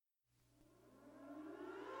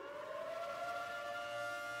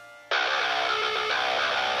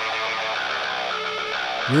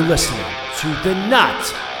You're listening to the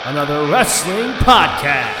Not Another Wrestling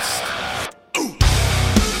Podcast.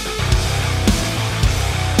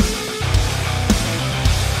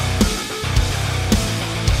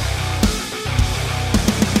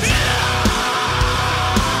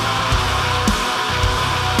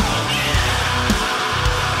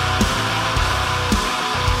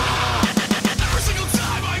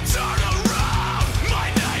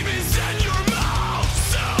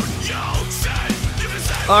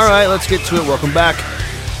 All right, let's get to it. Welcome back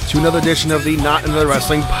to another edition of the Not Another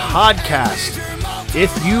Wrestling Podcast.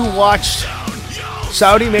 If you watched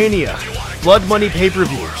Saudi Mania, Blood Money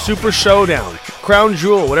pay-per-view, Super Showdown, Crown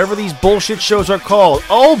Jewel, whatever these bullshit shows are called,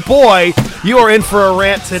 oh boy, you are in for a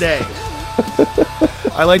rant today.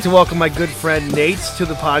 I'd like to welcome my good friend Nate to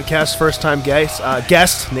the podcast, first-time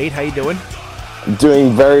guest. Nate, how you doing?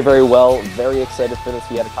 Doing very, very well. Very excited for this.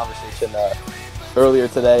 We had a conversation earlier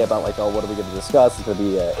today about what are we going to discuss? It's going to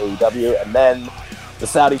be AEW, and then the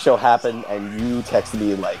Saudi show happened, and you texted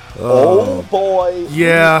me oh boy,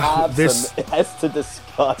 yeah, this has to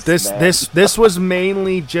discuss. This was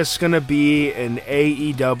mainly just going to be an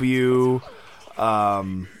AEW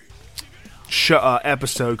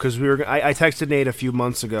episode because I texted Nate a few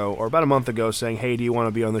months ago, or about a month ago, saying, "Hey, do you want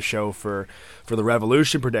to be on the show for the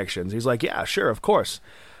Revolution predictions?" He's like, "Yeah, sure, of course."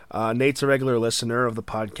 Nate's a regular listener of the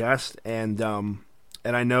podcast, and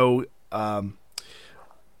I know,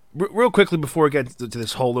 real quickly before we get to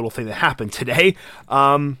this whole little thing that happened today,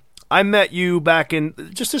 I met you back in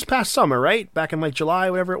just this past summer, right? Back in July,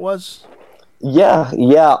 whatever it was. Yeah.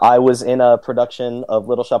 I was in a production of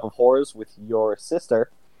Little Shop of Horrors with your sister,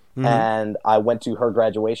 and I went to her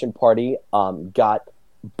graduation party, got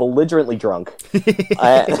belligerently drunk,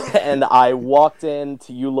 and I walked in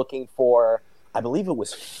to you looking for, I believe it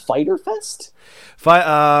was Fyter Fest?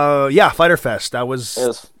 Fyter Fest. That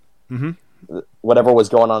was... whatever was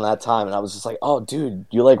going on at that time. And I was just like, oh, dude,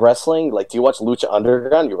 you like wrestling? Do you watch Lucha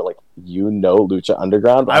Underground? You were like, you know Lucha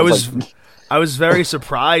Underground? I was very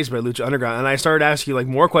surprised by Lucha Underground. And I started asking you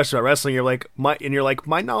more questions about wrestling. You're like,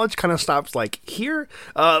 my knowledge kind of stops here.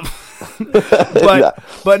 But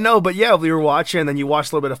yeah, we were watching, and then you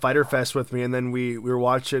watched a little bit of Fyter Fest with me. And then we were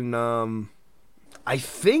watching, I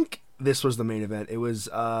think this was the main event. It was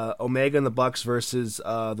Omega and the Bucks versus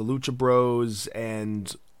the Lucha Bros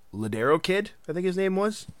and Ladero Kid, I think his name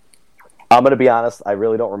was. I'm going to be honest, I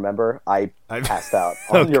really don't remember. I passed out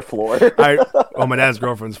on your floor. My dad's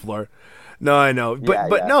girlfriend's floor. No, I know.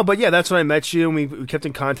 But yeah, that's when I met you, and we kept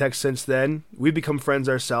in contact since then. We've become friends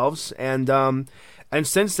ourselves. And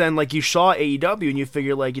since then, you saw AEW, and you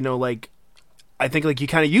figure, I think, you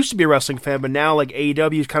kind of used to be a wrestling fan, but now,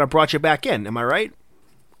 AEW's kind of brought you back in. Am I right?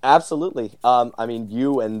 Absolutely. I mean,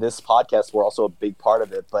 you and this podcast were also a big part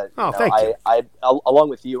of it. But thank you. I along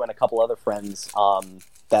with you and a couple other friends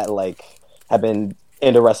that have been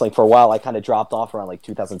into wrestling for a while, I kind of dropped off around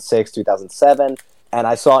 2006, 2007, and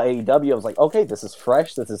I saw AEW. I was like, okay, this is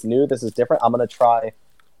fresh, this is new, this is different. I'm gonna try,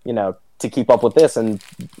 to keep up with this, and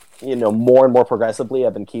more and more progressively,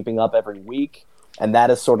 I've been keeping up every week, and that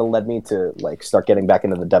has sort of led me to start getting back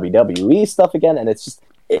into the WWE stuff again, and it's just.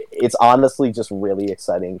 It's honestly just really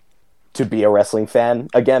exciting to be a wrestling fan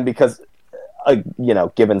again because,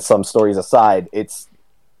 given some stories aside, it's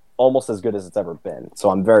almost as good as it's ever been. So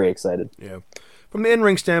I'm very excited. Yeah. From the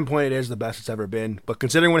in-ring standpoint, it is the best it's ever been. But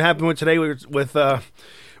considering what happened today with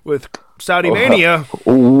Saudi Mania...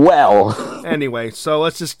 Well... Anyway, so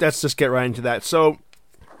let's just get right into that. So,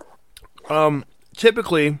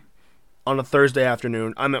 typically... on a Thursday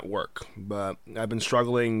afternoon, I'm at work, but I've been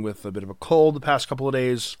struggling with a bit of a cold the past couple of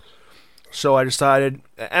days, so I decided,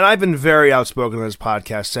 and I've been very outspoken on this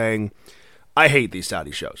podcast saying, I hate these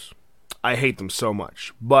Saudi shows. I hate them so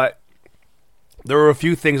much, but there were a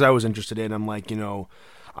few things I was interested in. I'm like,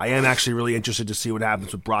 I am actually really interested to see what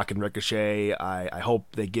happens with Brock and Ricochet. I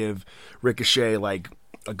hope they give Ricochet,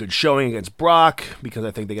 a good showing against Brock, because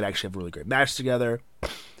I think they could actually have a really great match together.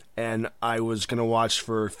 And I was going to watch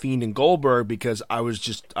for Fiend and Goldberg because I'm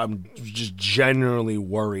just generally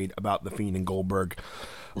worried about the Fiend and Goldberg,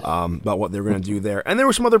 about what they're going to do there. And there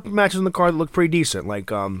were some other matches in the card that looked pretty decent,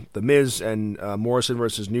 The Miz and Morrison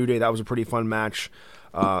versus New Day. That was a pretty fun match.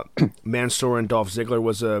 Mansoor and Dolph Ziggler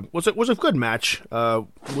was a good match.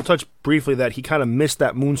 We'll touch briefly that he kind of missed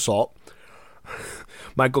that moonsault.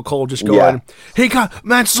 Michael Cole just going,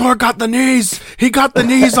 Mansoor got the knees. He got the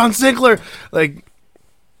knees on Ziggler.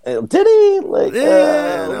 Did he? Like,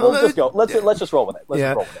 no, we'll just go. Let's just roll with it. Let's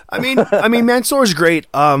just roll with it. I mean, Mansoor's great.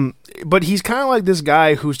 But he's kind of like this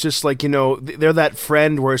guy who's just like, they're that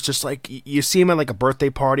friend where it's just like you see him at like a birthday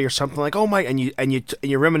party or something, like, oh my, and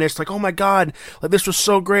you reminisce like, oh my god, like this was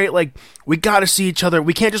so great, like we got to see each other.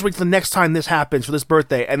 We can't just wait till the next time this happens for this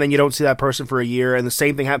birthday, and then you don't see that person for a year, and the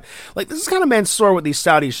same thing happens. Like this is kind of Mansoor with these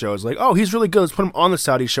Saudi shows. Like, oh, he's really good. Let's put him on the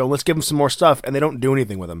Saudi show. Let's give him some more stuff, and they don't do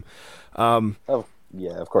anything with him. Oh.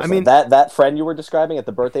 Yeah, of course. I mean, that friend you were describing at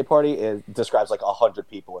the birthday party describes like 100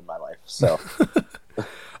 people in my life. So,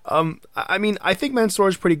 I mean, I think Mansoor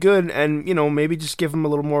is pretty good, and maybe just give him a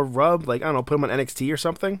little more rub. Like, I don't know, put him on NXT or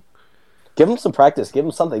something. Give him some practice. Give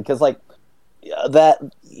him something, because like that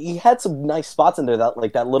he had some nice spots in there. That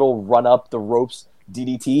like that little run up the ropes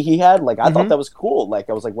DDT he had. Like I thought that was cool. Like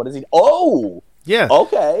I was like, what is he? Oh. Yeah.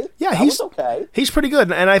 Okay. Yeah, he's okay. He's pretty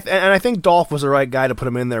good, and I think Dolph was the right guy to put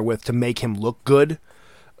him in there with to make him look good.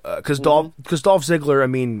 Because Dolph Ziggler, I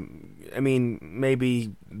mean,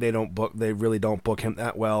 maybe they really don't book him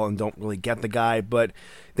that well and don't really get the guy, but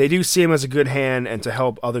they do see him as a good hand and to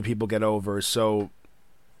help other people get over. So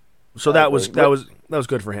that was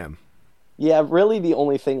good for him. Yeah, really, the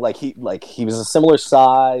only thing he was a similar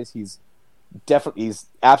size. He's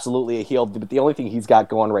absolutely a heel, but the only thing he's got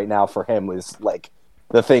going right now for him is like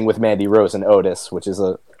the thing with Mandy Rose and Otis, which is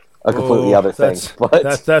a completely other thing.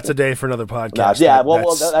 But that's a day for another podcast. That's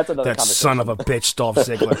another that conversation. Son of a bitch, Dolph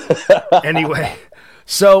Ziggler. Anyway,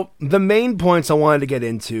 so the main points I wanted to get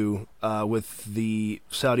into with the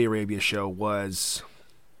Saudi Arabia show was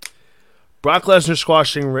Brock Lesnar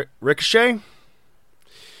squashing Ricochet,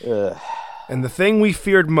 and the thing we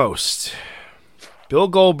feared most, Bill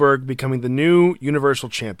Goldberg becoming the new Universal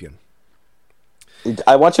Champion.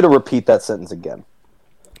 I want you to repeat that sentence again.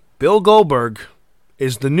 Bill Goldberg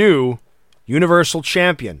is the new Universal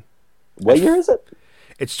Champion. What year is it?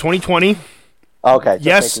 It's 2020. Okay,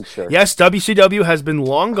 yes, making sure. Yes, WCW has been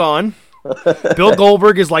long gone. Bill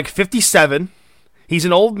Goldberg is like 57. He's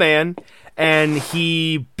an old man, and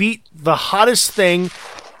he beat the hottest thing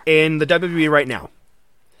in the WWE right now.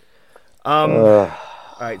 All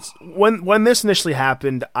right. When this initially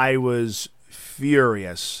happened, I was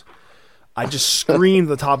furious. I just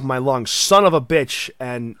screamed at the top of my lungs, "Son of a bitch!"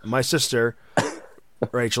 And my sister,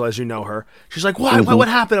 Rachel, as you know her, she's like, "What? What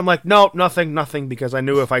happened?" I'm like, "No, nothing," because I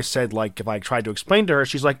knew if I tried to explain to her,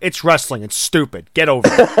 she's like, "It's wrestling. It's stupid. Get over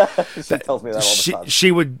it." She tells me that all the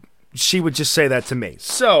time. She would just say that to me.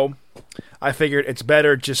 So I figured it's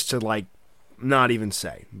better just to like not even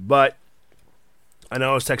say. But I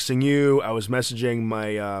know I was texting you. I was messaging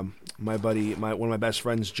my buddy, one of my best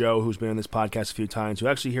friends, Joe, who's been on this podcast a few times, who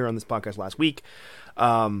actually here on this podcast last week.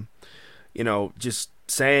 Just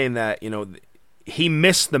saying that he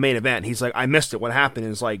missed the main event. He's like, I missed it. What happened?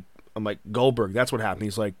 And I'm like, Goldberg, that's what happened.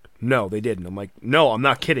 He's like, no, they didn't. I'm like, no, I'm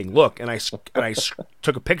not kidding. Look, and I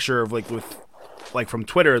took a picture of from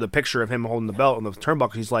Twitter, the picture of him holding the belt on the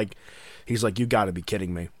turnbuckle. He's like, you got to be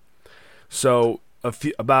kidding me. So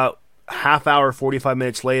about half hour, 45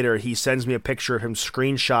 minutes later, he sends me a picture of him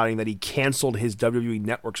screenshotting that he canceled his WWE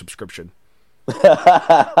Network subscription.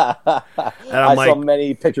 I saw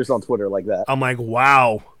many pictures on Twitter like that. I'm like,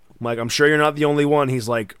 wow. I'm sure you're not the only one. He's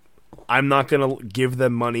like, I'm not gonna give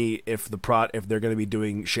them money if they're gonna be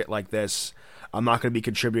doing shit like this. I'm not gonna be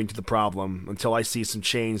contributing to the problem until I see some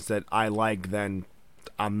change that I like. Then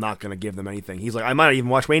I'm not gonna give them anything. He's like, I might not even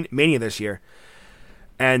watch Mania this year,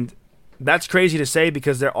 and that's crazy to say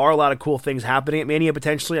because there are a lot of cool things happening at Mania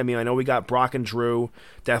potentially. I mean, I know we got Brock and Drew.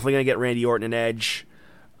 Definitely gonna get Randy Orton and Edge.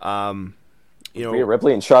 Rhea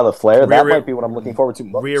Ripley and Charlotte Flair. That might be what I'm looking forward to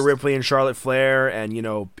most. Rhea Ripley and Charlotte Flair, and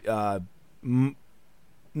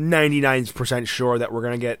 99% sure that we're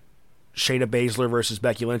gonna get Shayna Baszler versus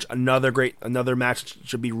Becky Lynch. Another match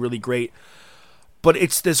should be really great. But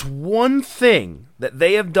it's this one thing that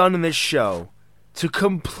they have done in this show to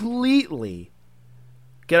completely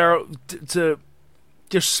get to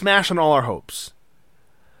just smash on all our hopes.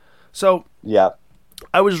 So yeah,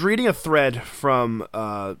 I was reading a thread from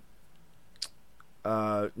Nate.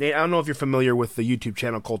 I don't know if you're familiar with the YouTube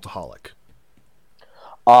channel Cultaholic.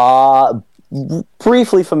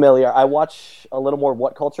 Briefly familiar. I watch a little more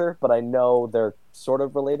What Culture, but I know they're sort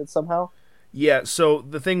of related somehow. Yeah. So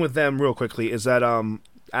the thing with them, real quickly, is that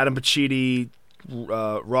Adam Pacitti,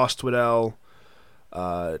 Ross Tweddell,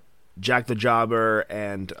 Jack the Jobber,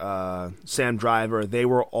 and Sam Driver, they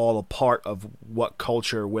were all a part of What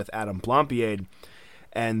Culture with Adam Blampied,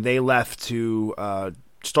 and they left to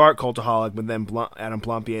start Cultaholic, but then Adam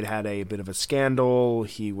Blampied had a bit of a scandal.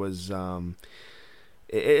 He was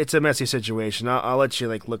it's a messy situation. I'll let you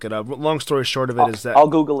look it up. Long story short of it is that I'll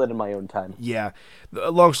Google it in my own time. Yeah,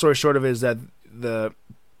 the long story short of it is that the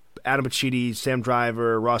Adam Pacitti, Sam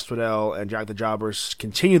Driver, Ross Tweddell, and Jack the Jobbers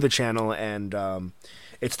continue the channel, and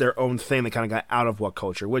it's their own thing. They kind of got out of What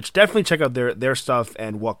Culture, which definitely check out their stuff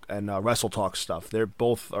and Wrestle Talk stuff. They're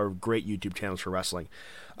both are great YouTube channels for wrestling.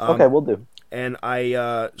 Okay, we'll do. And I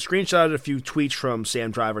screenshotted a few tweets from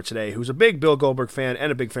Sam Driver today, who's a big Bill Goldberg fan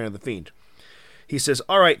and a big fan of The Fiend. He says,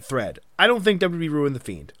 all right, Thread, I don't think WWE ruined The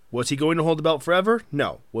Fiend. Was he going to hold the belt forever?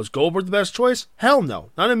 No. Was Goldberg the best choice? Hell no.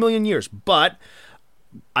 Not in a million years. But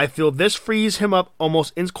I feel this frees him up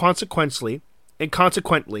almost inconsequently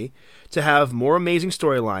to have more amazing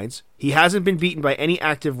storylines. He hasn't been beaten by any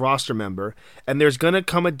active roster member, and there's going to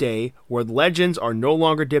come a day where legends are no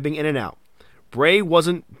longer dipping in and out. Bray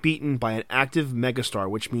wasn't beaten by an active megastar,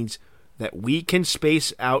 which means that we can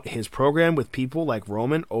space out his program with people like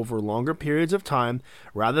Roman over longer periods of time,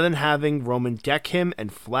 rather than having Roman deck him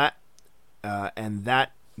and flat, and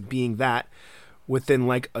that being that within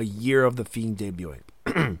a year of the Fiend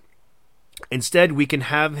debuting. Instead, we can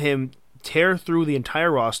have him tear through the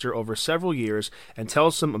entire roster over several years and tell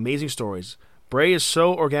some amazing stories. Bray is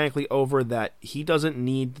so organically over that he doesn't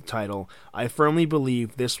need the title. I firmly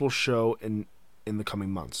believe this will show in the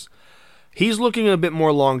coming months. He's looking a bit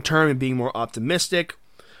more long-term and being more optimistic,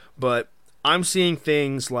 but I'm seeing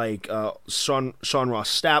things like Sean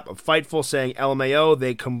Ross Sapp of Fightful saying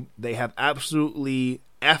LMAO, they have absolutely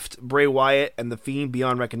effed Bray Wyatt and The Fiend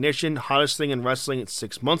beyond recognition, hottest thing in wrestling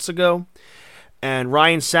 6 months ago. And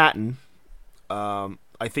Ryan Satin,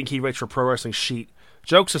 I think he writes for Pro Wrestling Sheet.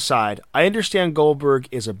 Jokes aside, I understand Goldberg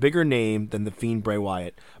is a bigger name than The Fiend Bray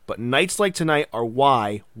Wyatt, but nights like tonight are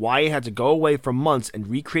why Wyatt had to go away for months and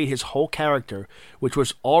recreate his whole character, which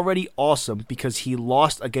was already awesome because he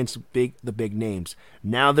lost against the big names.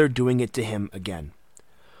 Now they're doing it to him again.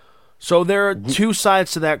 So there are two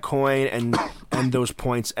sides to that coin and those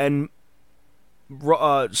points. And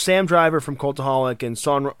Sam Driver from Cultaholic and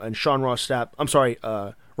Sean Ross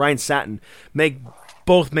Sapp, Ryan Satin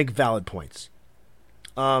both make valid points.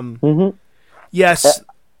 Yes.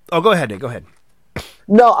 Go ahead, Nick. Go ahead.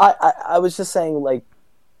 No, I was just saying,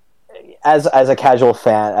 as a casual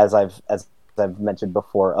fan, as I've mentioned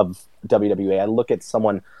before of WWE, I look at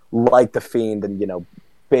someone like The Fiend, and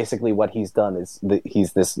basically what he's done is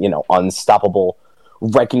he's this unstoppable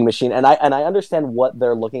wrecking machine, and I understand what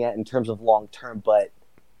they're looking at in terms of long term, but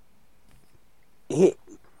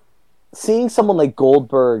seeing someone like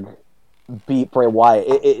Goldberg beat Bray Wyatt,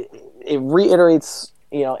 it reiterates,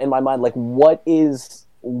 in my mind,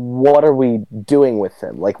 what are we doing with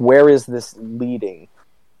him? Where is this leading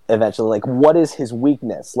eventually? What is his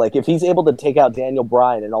weakness? If he's able to take out Daniel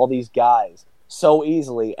Bryan and all these guys so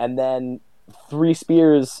easily, and then 3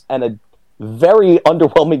 spears and a very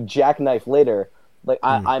underwhelming jackknife later,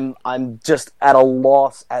 I'm just at a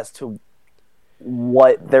loss as to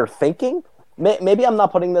what they're thinking. Maybe I'm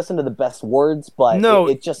not putting this into the best words, but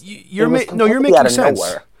you're making sense.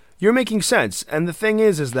 Nowhere. You're making sense, and the thing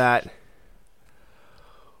is that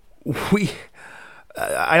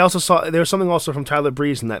I also saw there's something also from Tyler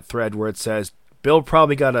Breeze in that thread where it says Bill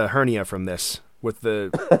probably got a hernia from this with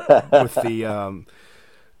the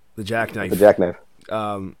jackknife. The jackknife.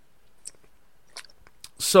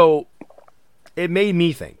 So it made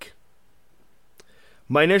me think.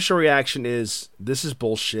 My initial reaction is this is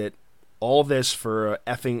bullshit. All this for a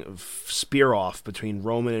effing spear off between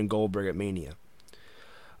Roman and Goldberg at Mania.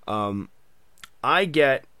 I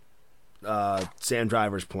get Sam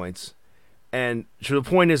Driver's points, and to the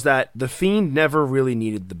point is that The Fiend never really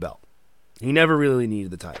needed the belt. He never really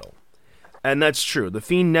needed the title. And that's true. The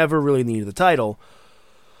Fiend never really needed the title.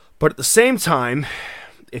 But at the same time,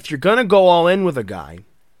 if you're going to go all in with a guy,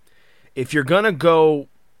 if you're going to go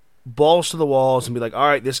balls to the walls and be like, all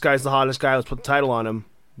right, this guy's the hottest guy, let's put the title on him,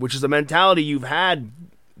 which is the mentality you've had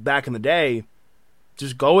back in the day,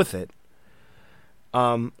 just go with it.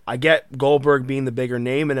 I get Goldberg being the bigger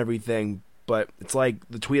name and everything, but it's like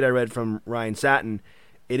the tweet I read from Ryan Satin.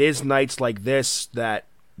 It is nights like this that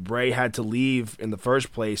Bray had to leave in the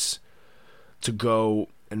first place to go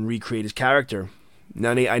and recreate his character.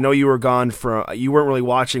 Nani, I know you were gone you weren't really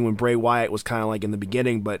watching when Bray Wyatt was kind of in the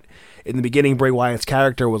beginning, but in the beginning, Bray Wyatt's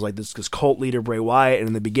character was this cult leader, Bray Wyatt, and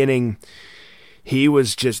in the beginning, he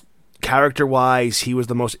was just character-wise, he was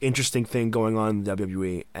the most interesting thing going on in the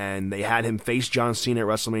WWE, and they had him face John Cena at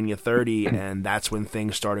WrestleMania 30, and that's when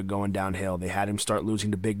things started going downhill. They had him start losing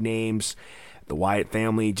to big names. The Wyatt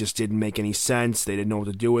family just didn't make any sense. They didn't know what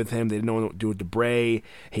to do with him. They didn't know what to do with Bray.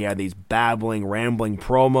 He had these babbling, rambling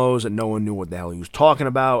promos, and no one knew what the hell he was talking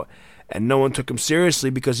about, and no one took him seriously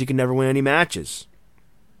because he could never win any matches.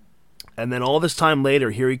 And then all this time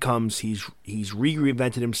later, here he comes. He's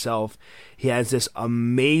reinvented himself. He has this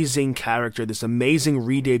amazing character, this amazing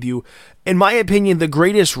re-debut. In my opinion, the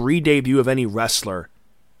greatest re-debut of any wrestler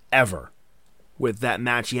ever, with that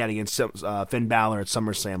match he had against Finn Balor at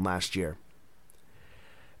SummerSlam last year.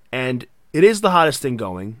 And it is the hottest thing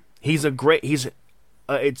going. He's one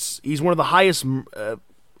of the highest.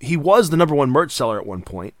 He was the number one merch seller at one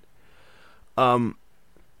point. And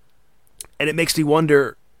it makes me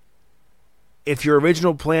wonder, if your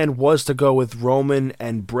original plan was to go with Roman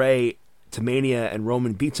and Bray to Mania and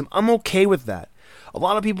Roman beats him, I'm okay with that. A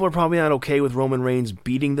lot of people are probably not okay with Roman Reigns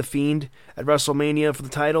beating The Fiend at WrestleMania for the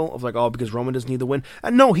title, of like, oh, because Roman doesn't need the win.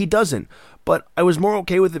 And no, he doesn't. But I was more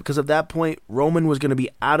okay with it because at that point, Roman was going to be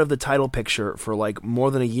out of the title picture for like more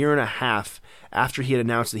than a year and a half after he had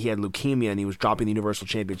announced that he had leukemia and he was dropping the Universal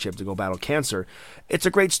Championship to go battle cancer. It's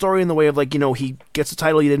a great story in the way of like, he gets the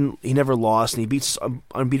title he never lost, and he beats an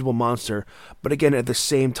unbeatable monster. But again, at the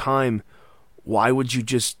same time, why would you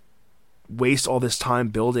just waste all this time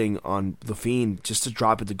building on The Fiend just to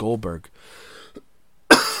drop it to Goldberg?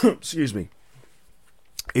 Excuse me.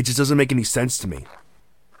 It just doesn't make any sense to me.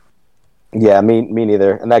 Yeah, me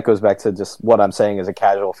neither. And that goes back to just what I'm saying as a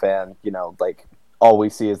casual fan. Like, all we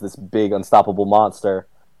see is this big unstoppable monster,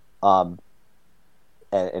 and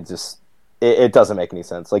it doesn't make any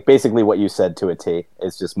sense. Like, basically what you said to a T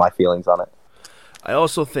is just my feelings on it. I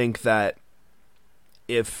also think that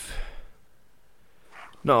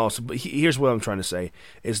but here's what I'm trying to say,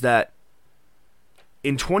 is that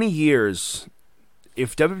in 20 years,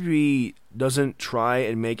 if WWE doesn't try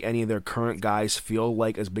and make any of their current guys feel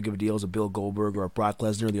like as big of a deal as a Bill Goldberg or a Brock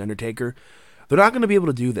Lesnar or The Undertaker, they're not going to be able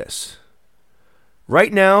to do this.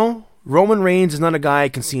 Right now, Roman Reigns is not a guy I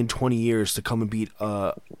can see in 20 years to come and beat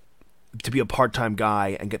to be a part-time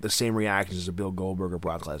guy and get the same reactions as a Bill Goldberg or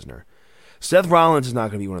Brock Lesnar. Seth Rollins is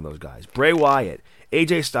not going to be one of those guys. Bray Wyatt,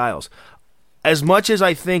 AJ Styles. As much as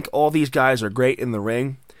I think all these guys are great in the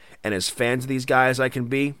ring, and as fans of these guys I can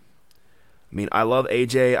be, I mean, I love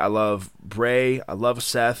AJ, I love Bray, I love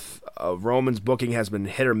Seth. Roman's booking has been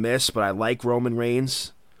hit or miss, but I like Roman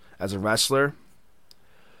Reigns as a wrestler.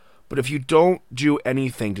 But if you don't do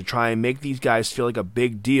anything to try and make these guys feel like a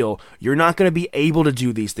big deal, you're not going to be able to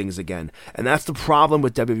do these things again. And that's the problem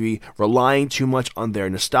with WWE relying too much on their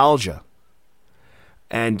nostalgia.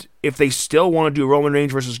 And if they still want to do Roman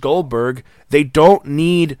Reigns versus Goldberg, they don't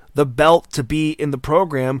need the belt to be in the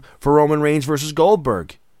program for Roman Reigns versus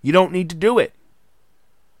Goldberg. You don't need to do it.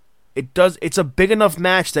 It's a big enough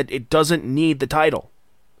match that it doesn't need the title.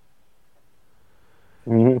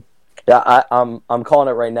 Mm-hmm. Yeah, I'm calling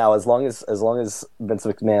it right now. As long as Vince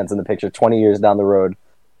McMahon's in the picture, 20 years down the road,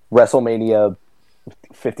 WrestleMania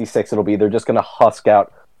 56 it'll be. They're just going to husk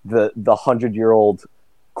out the 100-year-old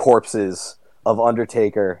corpses of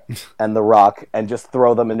Undertaker and The Rock and just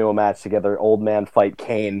throw them into a match together. Old man fight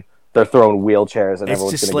Kane. They're throwing wheelchairs and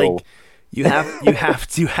everyone's going to go.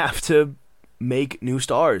 You have to make new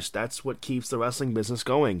stars. That's what keeps the wrestling business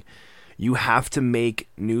going. You have to make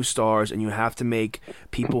new stars, and you have to make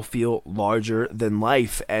people feel larger than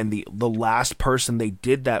life. And the last person they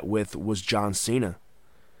did that with was John Cena.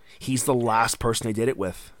 He's the last person they did it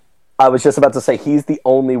with. I was just about to say, he's the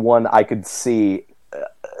only one I could see,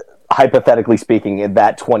 hypothetically speaking, in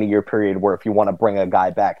that 20-year period where if you want to bring a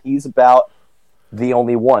guy back, he's about the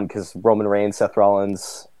only one, because Roman Reigns, Seth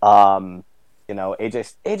Rollins, AJ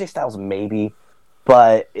Styles maybe.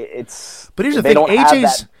 But here's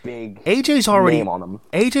the thing: AJ's already name on him.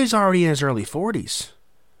 AJ's already in his early 40s,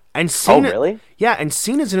 and Cena. Oh, really? Yeah, and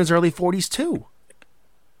Cena's in his early 40s too.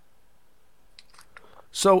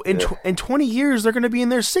 So in 20 years, they're going to be in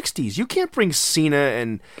their 60s. You can't bring Cena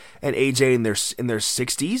and AJ in their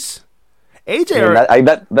 60s.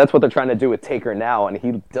 AJ, that's what they're trying to do with Taker now, and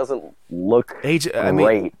he doesn't look great.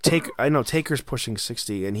 I know Taker's pushing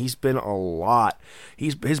 60, and he's been a lot.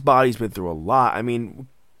 His body's been through a lot. I mean,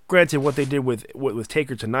 granted, what they did with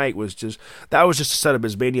Taker tonight was just to set up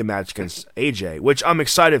his Mania match against AJ, which I'm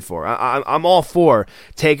excited for. I'm all for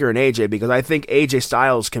Taker and AJ because I think AJ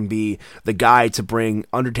Styles can be the guy to bring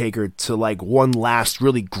Undertaker to like one last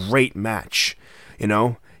really great match, you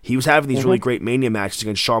know. He was having these really great Mania matches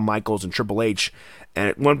against Shawn Michaels and Triple H, and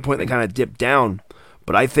at one point they kind of dipped down.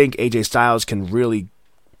 But I think AJ Styles can really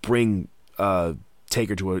bring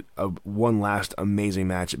Taker to a one last amazing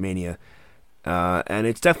match at Mania. And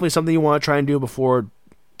it's definitely something you want to try and do before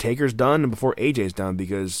Taker's done and before AJ's done,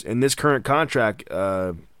 because in this current contract,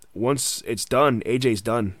 once it's done, AJ's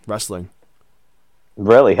done wrestling.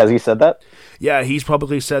 Really? Has he said that? Yeah, he's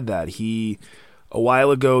publicly said that. A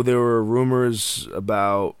while ago, there were rumors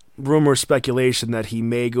about, rumor speculation that he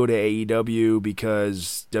may go to AEW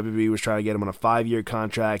because WWE was trying to get him on a 5-year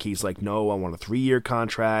contract. He's like, no, I want a 3-year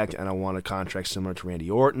contract, and I want a contract similar to Randy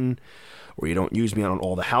Orton, where you don't use me on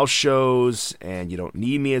all the house shows, and you don't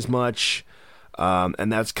need me as much.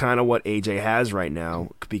 And that's kind of what AJ has right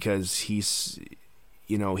now, because he's,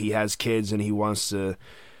 he has kids, and he wants to,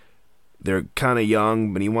 they're kind of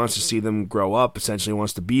young, but he wants to see them grow up, essentially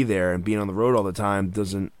wants to be there, and being on the road all the time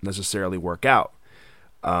doesn't necessarily work out.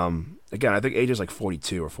 Again, I think AJ's like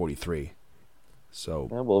 42 or 43. So,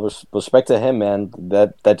 yeah, well, respect to him, man.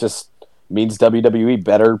 That just means WWE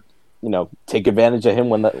better, take advantage of him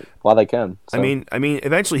while they can. So. I mean,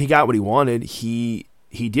 eventually he got what he wanted. He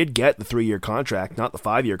did get the 3-year contract, not the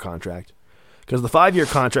 5-year contract, because the 5-year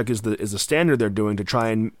contract is the standard they're doing to try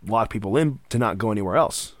and lock people in to not go anywhere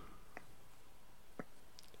else.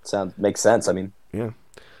 Makes sense. I mean, yeah.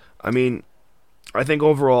 I mean, I think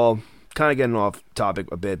overall, kind of getting off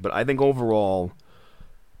topic a bit, but I think overall,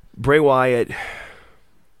 Bray Wyatt,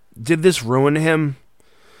 did this ruin him?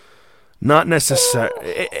 Not necessarily.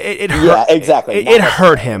 It hurt. Yeah, exactly. It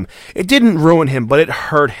hurt him. It didn't ruin him, but it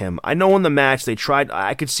hurt him. I know in the match they tried.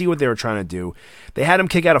 I could see what they were trying to do. They had him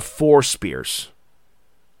kick out of 4 spears,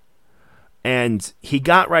 and he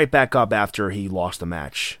got right back up after he lost the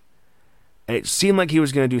match. And it seemed like he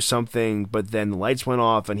was going to do something, but then the lights went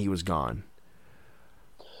off and he was gone.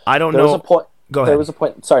 I don't know. There was a point. Go ahead. There was a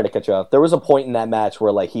point. Sorry to cut you off. There was a point in that match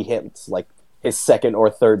where he hits his 2nd or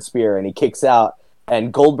 3rd spear and he kicks out,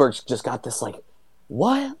 and Goldberg's just got this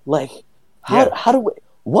what? How do we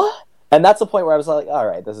what? And that's the point where I was like, all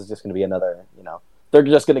right, this is just going to be another. They're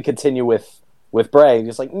just going to continue with Bray.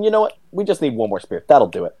 Just you know what? We just need one more spear. That'll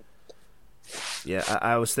do it. Yeah,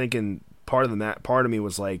 I was thinking part of me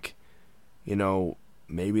was like,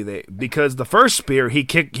 maybe because the first spear he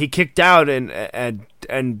kicked out and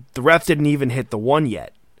the ref didn't even hit the 1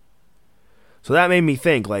 yet. So that made me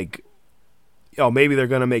think maybe they're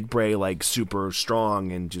gonna make Bray super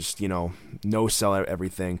strong and just no sell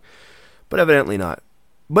everything, but evidently not.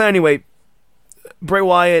 But anyway, Bray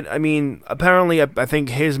Wyatt. I mean, apparently I think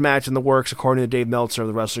his match in the works, according to Dave Meltzer of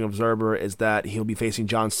the Wrestling Observer, is that he'll be facing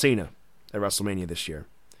John Cena at WrestleMania this year.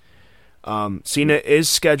 Cena is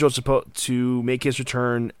scheduled to make his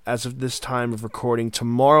return as of this time of recording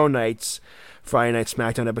tomorrow night's Friday Night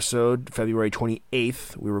SmackDown episode, February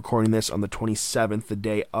 28th. We're recording this on the 27th, the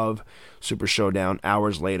day of Super Showdown,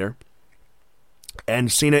 hours later.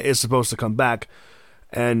 And Cena is supposed to come back.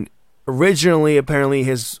 And originally, apparently,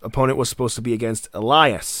 his opponent was supposed to be against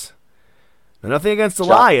Elias. Now, nothing against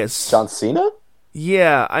Elias. John Cena?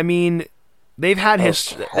 Yeah, I mean, they've had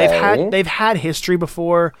they've had history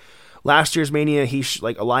before. Last year's Mania,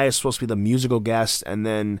 Elias was supposed to be the musical guest, and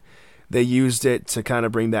then they used it to kind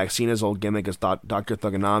of bring back Cena's old gimmick as Dr.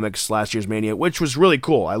 Thugonomics last year's Mania, which was really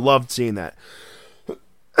cool. I loved seeing that.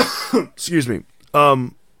 Excuse me.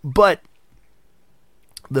 But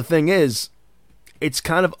the thing is, it's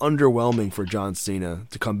kind of underwhelming for John Cena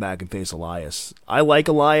to come back and face Elias. I like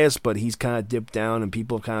Elias, but he's kind of dipped down, and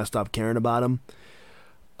people have kind of stopped caring about him.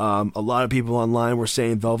 A lot of people online were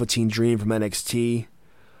saying Velveteen Dream from NXT.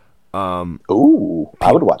 Ooh,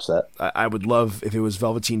 I would watch that. I would love if it was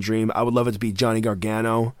Velveteen Dream. I would love it to be Johnny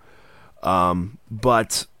Gargano.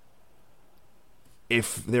 But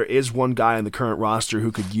if there is one guy on the current roster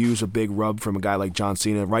who could use a big rub from a guy like John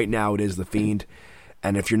Cena, right now it is The Fiend.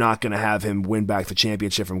 And if you're not going to have him win back the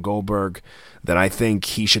championship from Goldberg, then I think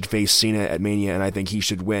he should face Cena at Mania, and I think he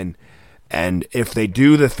should win. And if they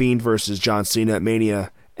do The Fiend versus John Cena at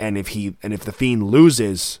Mania, and if The Fiend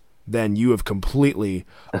loses, then you have completely,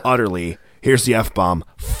 utterly, here's the F-bomb,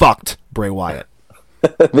 fucked Bray Wyatt.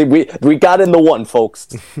 we got in the one, folks.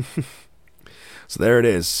 So there it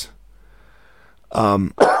is.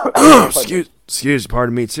 Pardon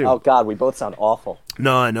me too. Oh God, we both sound awful.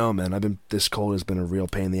 No, I know, man. This cold has been a real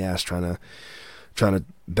pain in the ass trying to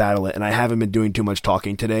battle it, and I haven't been doing too much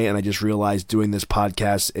talking today, and I just realized doing this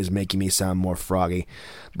podcast is making me sound more froggy.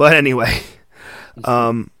 But anyway,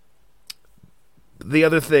 the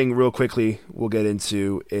other thing, real quickly, we'll get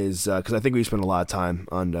into is because I think we spent a lot of time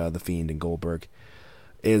on The Fiend and Goldberg,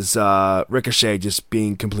 is Ricochet just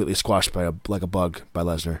being completely squashed like a bug by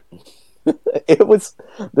Lesnar. It was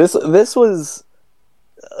this was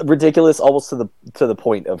ridiculous, almost to the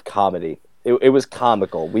point of comedy. It was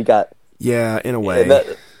comical. We got in a way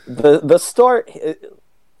the start.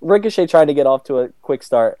 Ricochet trying to get off to a quick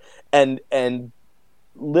start, and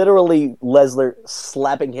literally Lesnar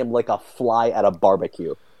slapping him like a fly at a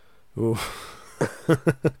barbecue. Ooh.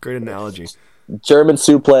 Great analogy. German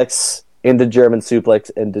suplex into German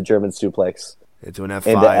suplex into German suplex into an F5.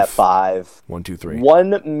 Into F5. 1, 2, 3.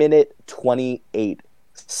 1 minute 28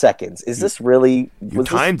 seconds. Is this really? You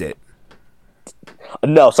timed it.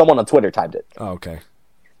 No, someone on Twitter timed it. Oh, okay.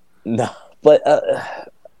 No, but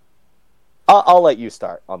I'll let you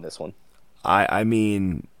start on this one. I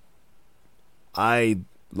mean, I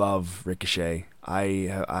love Ricochet.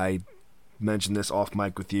 I mentioned this off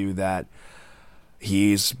mic with you that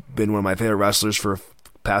he's been one of my favorite wrestlers for the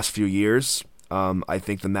past few years. I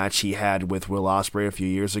think the match he had with Will Ospreay a few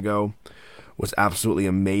years ago was absolutely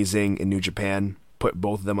amazing in New Japan. Put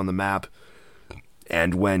both of them on the map.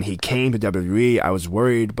 And when he came to WWE, I was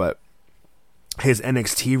worried, but his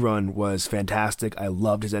NXT run was fantastic. I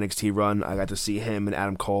loved his NXT run. I got to see him and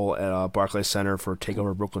Adam Cole at Barclays Center for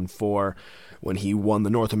TakeOver Brooklyn 4 when he won the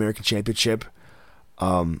North American Championship.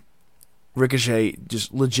 Ricochet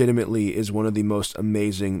just legitimately is one of the most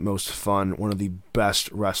amazing, most fun, one of the best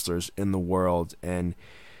wrestlers in the world. And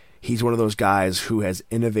he's one of those guys who has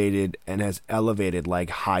innovated and has elevated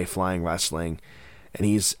like high-flying wrestling. And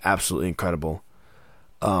he's absolutely incredible.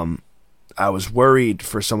 I was worried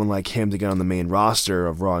for someone like him to get on the main roster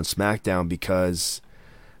of Raw and SmackDown because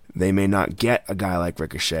they may not get a guy like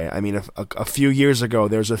Ricochet. I mean, a few years ago,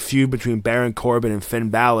 there was a feud between Baron Corbin and Finn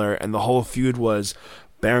Balor, and the whole feud was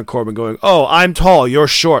Baron Corbin going, "Oh, I'm tall, you're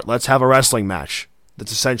short, let's have a wrestling match."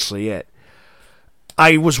 That's essentially it.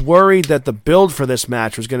 I was worried that the build for this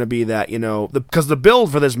match was going to be that, because the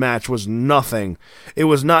build for this match was nothing. It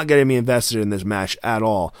was not getting me invested in this match at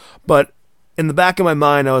all. But in the back of my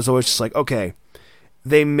mind, I was always just like, okay,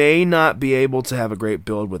 they may not be able to have a great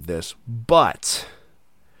build with this, but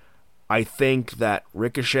I think that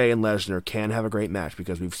Ricochet and Lesnar can have a great match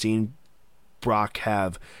because we've seen Brock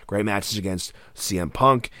have great matches against CM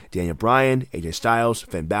Punk, Daniel Bryan, AJ Styles,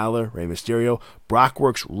 Finn Balor, Rey Mysterio. Brock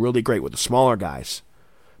works really great with the smaller guys.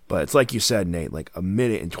 But it's like you said, Nate, like a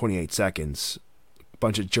minute and 28 seconds, a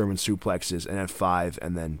bunch of German suplexes, and F5,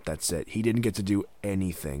 and then that's it. He didn't get to do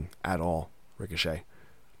anything at all, Ricochet.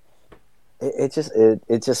 It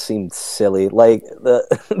just seemed silly. Like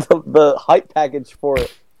the hype package for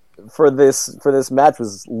this match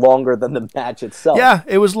was longer than the match itself. Yeah,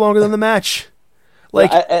 it was longer than the match.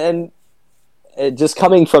 Like, and it just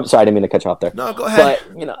coming from. Sorry, I didn't mean to cut you off there. No, go ahead.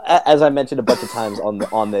 But as I mentioned a bunch of times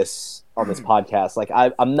on this podcast, like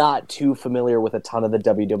I'm not too familiar with a ton of the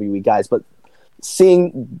WWE guys, but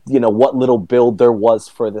seeing what little build there was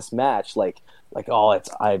for this match, like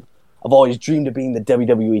I've always dreamed of being the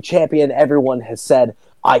WWE champion. Everyone has said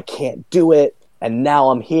I can't do it. And now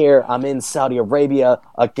I'm here. I'm in Saudi Arabia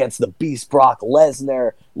against the Beast Brock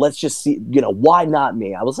Lesnar. Let's just see, why not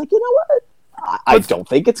me? I was like, you know what? I don't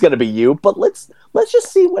think it's going to be you, but let's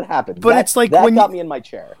just see what happens. But it's like that got me in my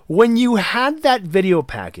chair. When you had that video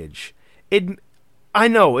package, I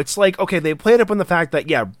know it's like, okay, they played up on the fact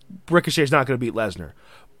that Ricochet's not going to beat Lesnar,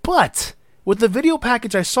 but with the video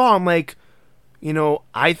package I saw, I'm like,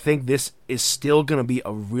 I think this is still going to be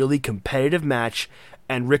a really competitive match.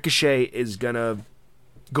 And Ricochet is going to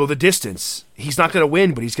go the distance. He's not going to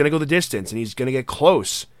win, but he's going to go the distance, and he's going to get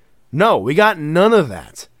close. No, we got none of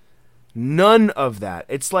that. None of that.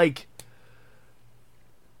 It's like,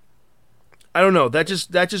 I don't know. That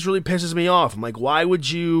just really pisses me off. I'm like, why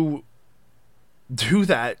would you do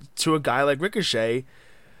that to a guy like Ricochet?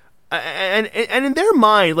 And in their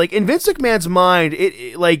mind, like in Vince McMahon's mind,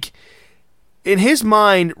 it like in his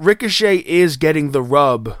mind, Ricochet is getting the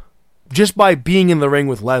rub just by being in the ring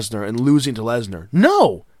with Lesnar and losing to Lesnar.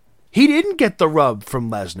 No, he didn't get the rub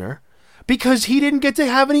from Lesnar because he didn't get to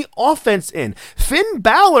have any offense in. Finn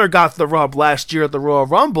Balor got the rub last year at the Royal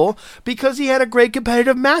Rumble because he had a great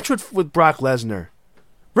competitive match with Brock Lesnar.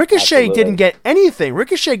 Ricochet didn't get anything.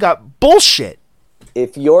 Ricochet got bullshit.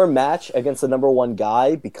 If your match against the number one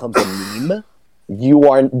guy becomes a meme,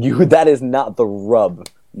 that is not the rub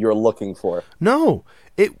you're looking for. No,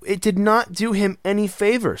 it did not do him any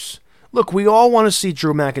favors. Look, we all want to see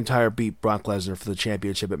Drew McIntyre beat Brock Lesnar for the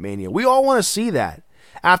championship at Mania. We all want to see that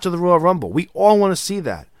after the Royal Rumble. We all want to see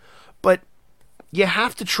that. But you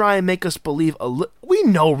have to try and make us believe we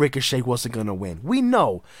know Ricochet wasn't going to win. We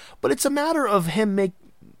know. But it's a matter of him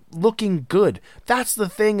looking good. That's the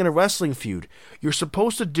thing in a wrestling feud. You're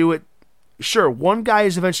supposed to do it. Sure, one guy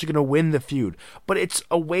is eventually going to win the feud, but it's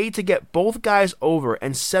a way to get both guys over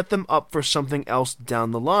and set them up for something else down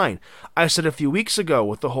the line. I said a few weeks ago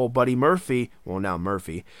with the whole Buddy Murphy, well now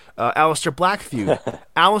Murphy, Aleister Black feud.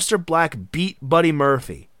 Aleister Black beat Buddy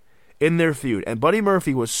Murphy in their feud, and Buddy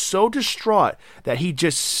Murphy was so distraught that he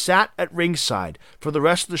just sat at ringside for the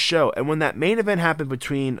rest of the show, and when that main event happened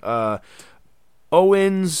between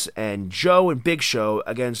Owens and Joe and Big Show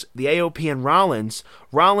against the AOP and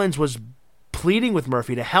Rollins was pleading with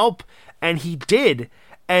Murphy to help, and he did.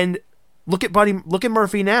 And look at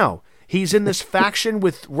Murphy now. He's in this faction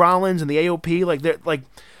with Rollins and the AOP.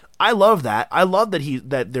 I love that. I love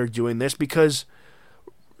that they're doing this because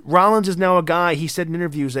Rollins is now a guy. He said in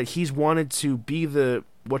interviews that he's wanted to be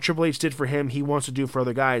what Triple H did for him, he wants to do for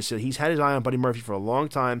other guys. So he's had his eye on Buddy Murphy for a long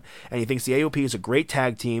time, and he thinks the AOP is a great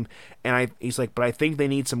tag team. And he's like, but I think they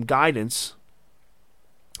need some guidance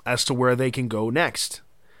as to where they can go next.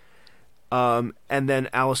 And then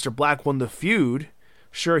Aleister Black won the feud.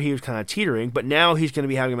 Sure, he was kind of teetering, but now he's going to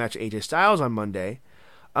be having a match with AJ Styles on Monday.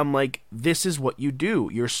 I'm like, this is what you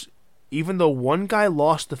do. Even though one guy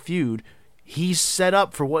lost the feud, he's set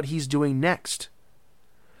up for what he's doing next.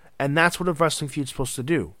 And that's what a wrestling feud's supposed to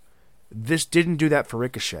do. This didn't do that for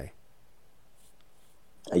Ricochet.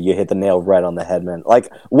 You hit the nail right on the head, man.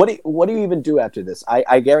 Like, what do you even do after this?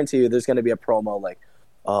 I guarantee you there's going to be a promo like,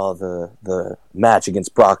 oh, the match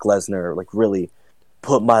against Brock Lesnar, like, really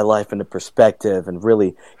put my life into perspective and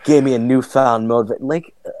really gave me a newfound motivation.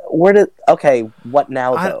 Like, what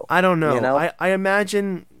now, though? I don't know. You know? I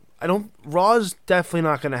imagine... Raw's definitely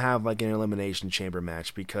not going to have, like, an Elimination Chamber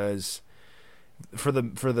match because... For the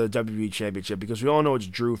WWE Championship, because we all know it's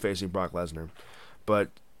Drew facing Brock Lesnar. But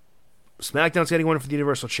SmackDown's getting one for the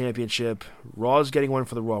Universal Championship. Raw's getting one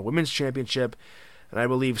for the Raw Women's Championship. And I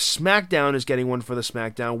believe SmackDown is getting one for the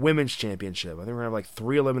SmackDown Women's Championship. I think we're going to have like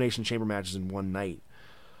 3 Elimination Chamber matches in one night.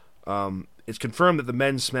 It's confirmed that the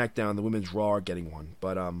men's SmackDown and the women's Raw are getting one.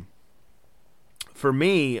 But for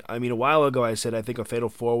me, I mean, a while ago I said I think a fatal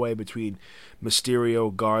 4-way between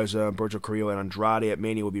Mysterio, Garza, Berto Carrillo, and Andrade at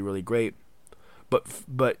Mania would be really great.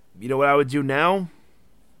 But you know what I would do now?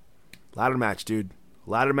 Ladder match, dude.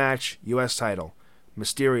 Ladder match, U.S. title.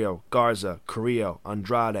 Mysterio, Garza, Carrillo,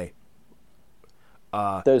 Andrade.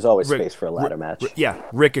 There's always space for a ladder match. Yeah,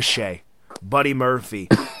 Ricochet, Buddy Murphy,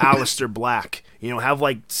 Aleister Black. Have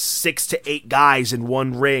like 6 to 8 guys in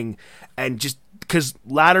one ring. And just because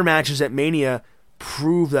ladder matches at Mania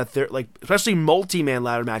prove that they're, like, especially multi-man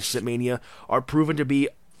ladder matches at Mania are proven to be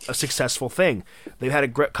a successful thing. They've had a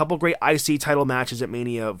couple great IC title matches at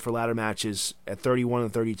Mania for ladder matches at 31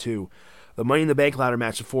 and 32. The Money in the Bank ladder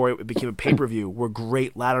match before it became a pay-per-view were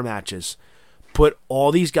great ladder matches. Put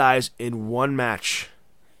all these guys in one match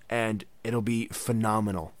and it'll be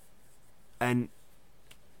phenomenal. And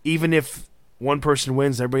even if one person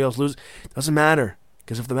wins, everybody else loses, it doesn't matter.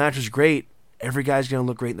 Because if the match is great, every guy's going to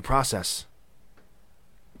look great in the process.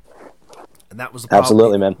 And that was the problem.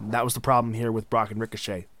 Absolutely, man. That was the problem here with Brock and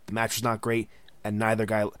Ricochet. The match was not great, and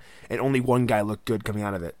only one guy looked good coming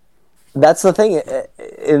out of it. That's the thing.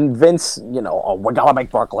 In Vince, we gotta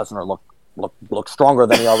make Brock Lesnar look stronger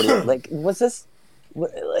than he already. Like, was this?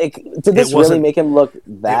 Like, did this really make him look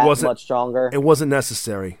that much stronger? It wasn't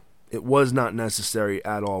necessary. It was not necessary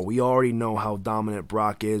at all. We already know how dominant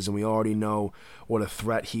Brock is, and we already know what a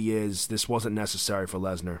threat he is. This wasn't necessary for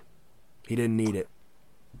Lesnar. He didn't need it.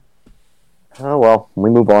 Oh, well, we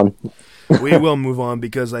move on. We will move on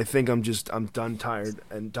because I think I'm done tired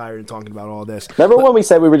and talking about all this. Remember when we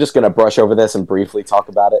said we were just going to brush over this and briefly talk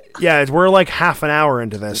about it? Yeah, we're like half an hour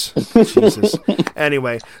into this. Jesus.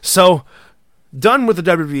 Anyway, so done with the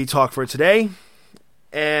WWE talk for today,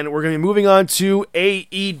 and we're going to be moving on to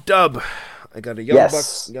AEW. I got a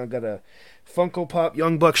got a Funko Pop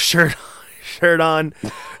Young Bucks shirt on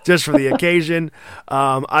just for the occasion.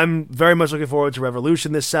 I'm very much looking forward to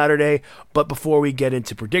Revolution this Saturday, but before we get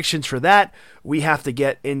into predictions for that, we have to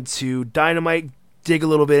get into Dynamite, dig a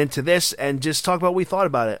little bit into this, and just talk about what we thought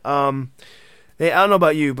about it. Hey, I don't know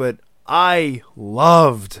about you, but I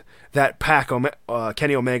loved that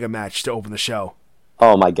Kenny Omega match to open the show.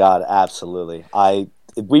 Oh my God, absolutely.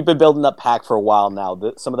 We've been building up Pac for a while now.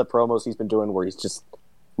 Some of the promos he's been doing where he's just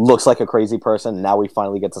looks like a crazy person. Now we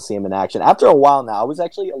finally get to see him in action. After a while now, I was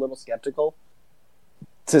actually a little skeptical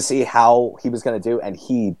to see how he was going to do, and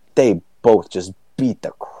they both just beat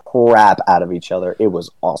the crap out of each other. It was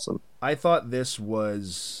awesome. I thought this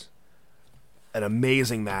was an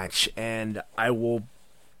amazing match, and I will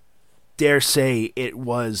dare say it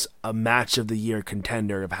was a match of the year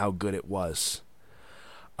contender of how good it was.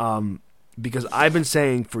 Because I've been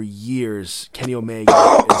saying for years Kenny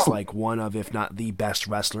Omega is like one of, if not the best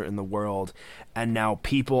wrestler in the world, and now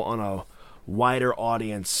people on a wider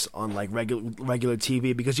audience on like regular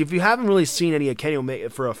TV, because if you haven't really seen any of Kenny Omega,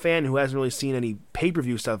 for a fan who hasn't really seen any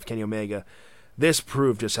pay-per-view stuff of Kenny Omega, this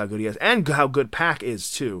proved just how good he is, and how good Pac is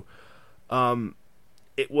too.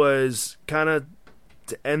 It was kind of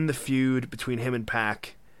to end the feud between him and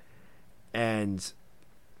Pac, and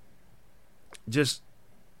just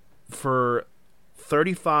for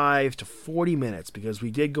 35 to 40 minutes, because we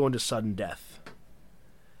did go into sudden death.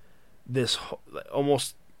 This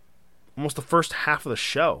almost the first half of the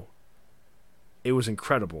show, it was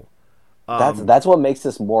incredible. That's what makes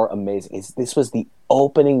this more amazing. This was the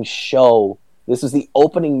opening show. This was the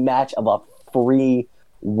opening match of a free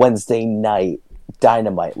Wednesday night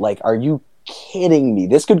Dynamite. Like, are you kidding me?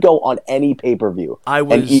 This could go on any pay-per-view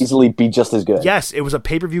and easily be just as good. Yes, it was a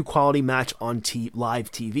pay-per-view quality match on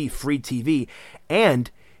live TV, free TV, and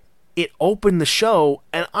it opened the show,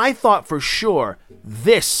 and I thought for sure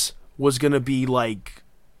this was going to be like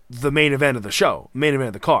the main event of the show, main event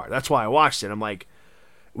of the card. That's why I watched it. I'm like,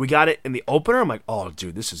 we got it in the opener. I'm like, oh,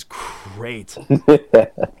 dude, this is great.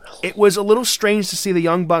 It was a little strange to see the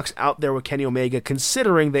Young Bucks out there with Kenny Omega,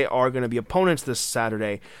 considering they are going to be opponents this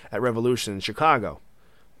Saturday at Revolution in Chicago.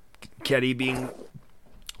 Kenny being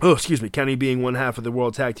one half of the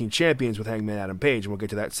World Tag Team Champions with Hangman Adam Page, and we'll get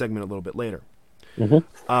to that segment a little bit later.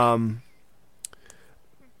 Mm-hmm.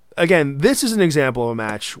 Again, this is an example of a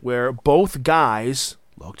match where both guys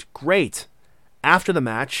looked great. After the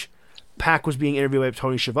match, Pac was being interviewed by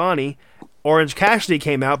Tony Schiavone. Orange Cassidy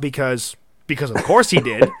came out because of course he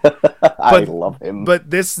did. I love him.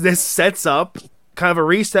 But this sets up kind of a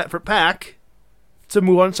reset for Pac to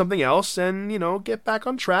move on to something else and, get back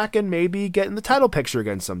on track and maybe get in the title picture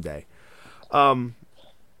again someday. I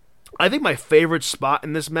think my favorite spot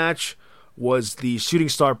in this match was the shooting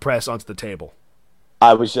star press onto the table.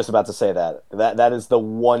 I was just about to say that. That is the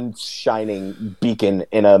one shining beacon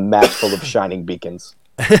in a match full of shining beacons.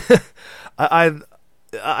 I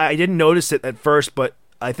didn't notice it at first, but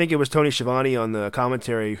I think it was Tony Schiavone on the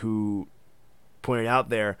commentary who pointed out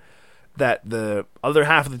there that the other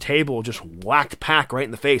half of the table just whacked Pac right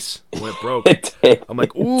in the face when it broke. I'm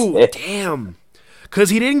like, ooh, damn. Because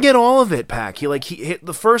he didn't get all of it, Pac. He hit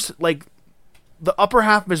the first, the upper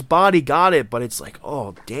half of his body got it, but it's like,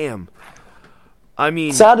 oh, damn. I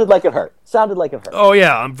mean, sounded like it hurt. Oh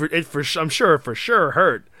yeah, I'm sure for sure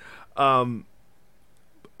hurt.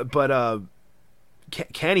 But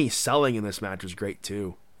Kenny selling in this match was great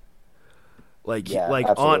too. On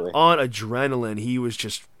adrenaline, he was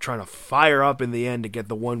just trying to fire up in the end to get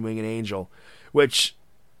the one-winged angel, which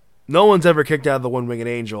no one's ever kicked out of the one-winged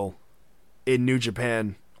angel in New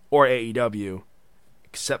Japan or AEW,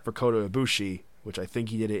 except for Kota Ibushi, which I think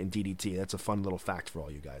he did it in DDT. That's a fun little fact for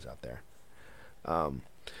all you guys out there. The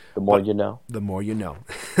more you know. The more you know.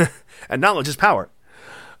 And knowledge is power.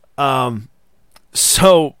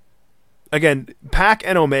 So, again, Pac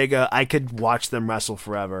and Omega, I could watch them wrestle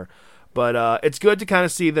forever. But it's good to kind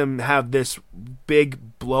of see them have this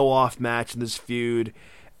big blow-off match in this feud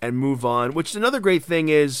and move on. Which is another great thing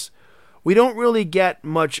is we don't really get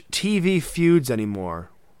much TV feuds anymore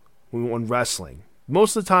when wrestling.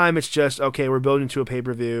 Most of the time, it's just, okay, we're building to a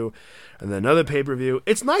pay-per-view, and then another pay-per-view.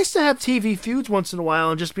 It's nice to have TV feuds once in a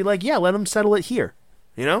while and just be like, yeah, let them settle it here,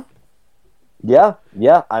 Yeah,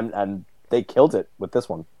 and they killed it with this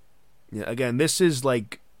one. Yeah, again, this has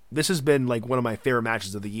been one of my favorite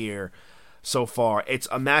matches of the year so far. It's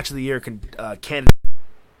a match of the year candidate.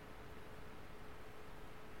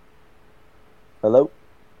 Hello?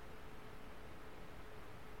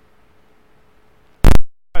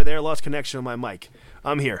 There, lost connection on my mic.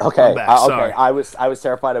 I'm here. Okay. I'm back. Sorry. Okay. I was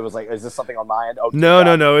terrified. I was like, is this something on my end? Oh,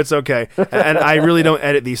 no, it's okay. And I really don't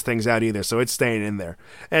edit these things out either, so it's staying in there.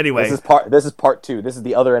 Anyway. This is part 2. This is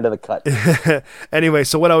the other end of the cut. Anyway,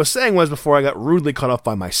 so what I was saying was, before I got rudely cut off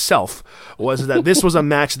by myself, was that this was a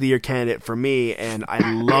match of the year candidate for me, and I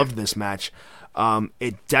loved this match.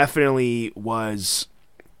 It definitely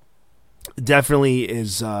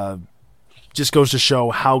is just goes to show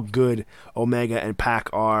how good Omega and Pac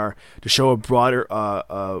are, to show a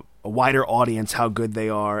wider audience how good they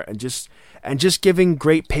are, and just giving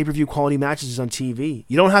great pay-per-view quality matches on TV.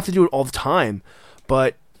 You don't have to do it all the time,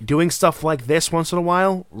 but doing stuff like this once in a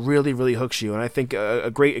while really, really hooks you. And I think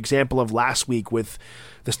a great example of last week with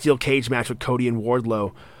the steel cage match with Cody and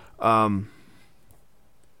Wardlow. The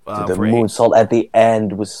moonsault at the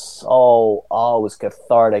end was it was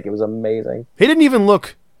cathartic. It was amazing. He didn't even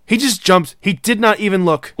look. He just jumped. He did not even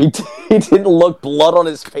look. He didn't look, blood on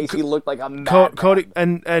his face. He looked like a madman. Cody,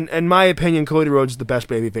 and my opinion, Cody Rhodes is the best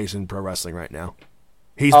babyface in pro wrestling right now.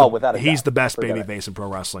 He's the best babyface in pro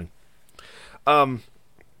wrestling.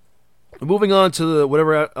 Moving on to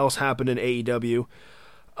whatever else happened in AEW. It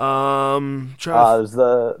was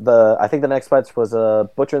I think the next match was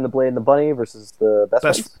Butcher and the Blade and the Bunny versus the Best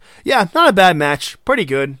Friends. Yeah, not a bad match. Pretty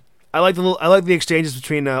good. I like the exchanges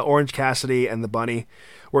between Orange Cassidy and the Bunny,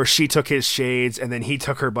 where she took his shades and then he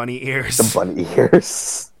took her bunny ears. The bunny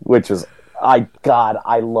ears, which was, I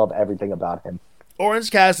love everything about him. Orange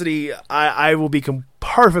Cassidy, I will be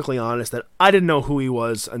perfectly honest that I didn't know who he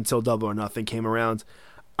was until Double or Nothing came around.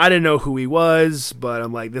 I didn't know who he was, but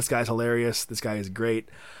I'm like, this guy's hilarious. This guy is great.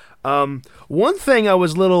 One thing I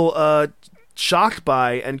was a little shocked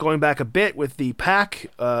by, and going back a bit with the Pac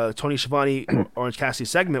Tony Schiavone Orange Cassidy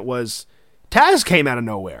segment, was Taz came out of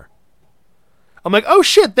nowhere. I'm like, oh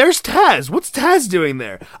shit, there's Taz. What's Taz doing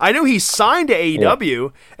there? I know he's signed to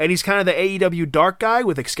AEW, and he's kind of the AEW dark guy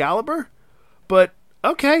with Excalibur, but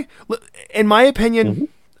okay. In my opinion,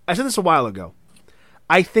 I said this a while ago,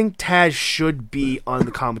 I think Taz should be on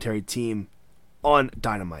the commentary team on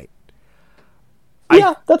Dynamite.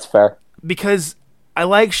 Yeah, that's fair. Because I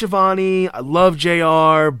like Schiavone, I love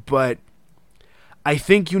JR, but I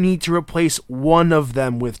think you need to replace one of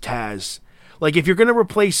them with Taz. Like, if you're going to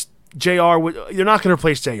replace JR with, you're not going to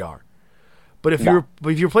replace JR. But if you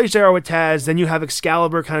replace JR with Taz, then you have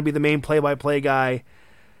Excalibur kind of be the main play-by-play guy.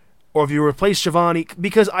 Or if you replace Schiavone,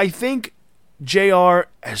 because I think JR,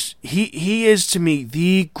 he is to me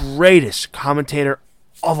the greatest commentator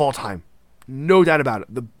of all time. No doubt about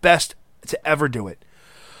it. The best to ever do it.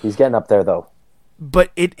 He's getting up there, though.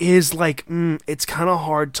 But it is like, it's kind of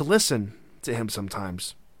hard to listen to him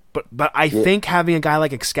sometimes. But I think having a guy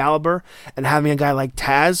like Excalibur and having a guy like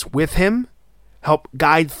Taz with him help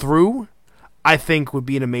guide through, I think would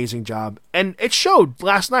be an amazing job. And it showed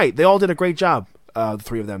last night. They all did a great job, the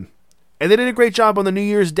three of them. And they did a great job on the New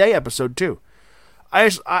Year's Day episode, too.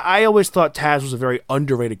 I always thought Taz was a very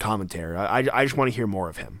underrated commentator. I just want to hear more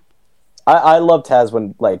of him. I love Taz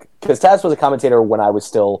because Taz was a commentator when I was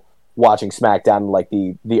still watching SmackDown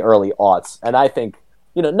in the early aughts. And I think,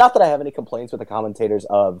 not that I have any complaints with the commentators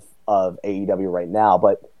of AEW right now,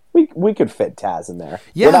 but we could fit Taz in there.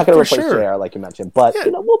 Yeah, we're not going to replace sure. JR like you mentioned, but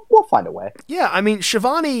we'll find a way. Yeah, I mean,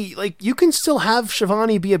 Schiavone, you can still have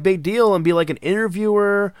Schiavone be a big deal and be like an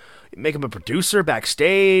interviewer, make him a producer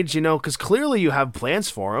backstage, because clearly you have plans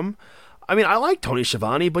for him. I mean, I like Tony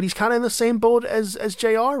Schiavone, but he's kind of in the same boat as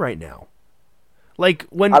JR right now. Like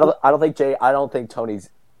when I don't think Tony's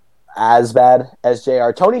as bad as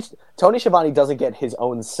JR. Tony Schiavone doesn't get his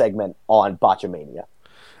own segment on Botchamania.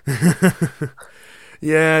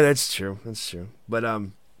 Yeah, that's true. But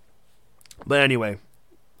anyway,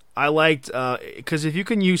 I liked because if you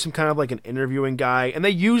can use some kind of like an interviewing guy, and they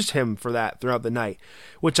used him for that throughout the night,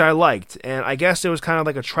 which I liked, and I guess it was kind of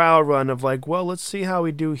like a trial run of like, well, let's see how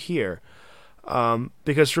we do here.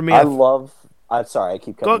 Because for me, I'm sorry, I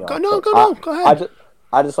keep cutting you off. Go ahead.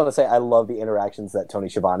 I just want to say I love the interactions that Tony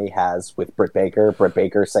Schiavone has with Britt Baker. Britt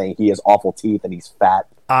Baker saying he has awful teeth and he's fat.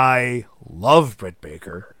 I love Britt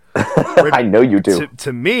Baker. I know you do.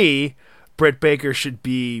 To me, Britt Baker should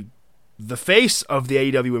be the face of the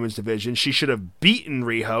AEW Women's Division. She should have beaten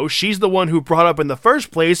Riho. She's the one who brought up in the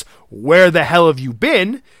first place, where the hell have you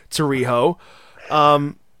been, to Riho.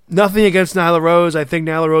 Nothing against Nyla Rose. I think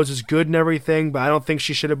Nyla Rose is good and everything, but I don't think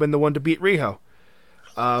she should have been the one to beat Riho.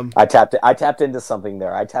 I tapped into something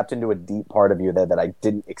there. I tapped into a deep part of you there that I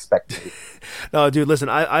didn't expect to. No, dude, listen,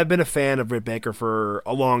 I've been a fan of Britt Baker for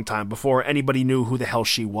a long time, before anybody knew who the hell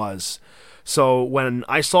she was. So when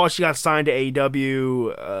I saw she got signed to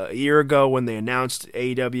AEW a year ago when they announced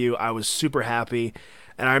AEW, I was super happy.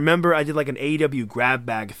 And I remember I did like an AEW grab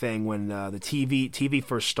bag thing when the TV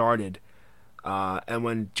first started. And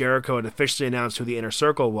when Jericho had officially announced who the Inner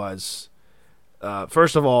Circle was,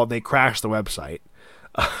 first of all, they crashed the website.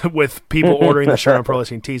 With people ordering the shirt on Pro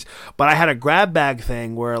Wrestling Tees. But I had a grab bag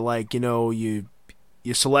thing where, like, you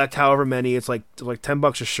select however many, it's like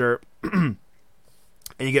 $10 a shirt, and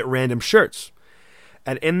you get random shirts.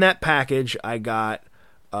 And in that package, I got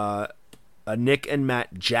a Nick and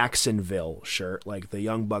Matt Jacksonville shirt, like the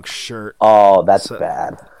Young Bucks shirt. Oh, that's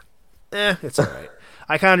bad. It's all right.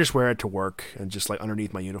 I kind of just wear it to work and just like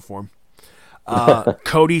underneath my uniform.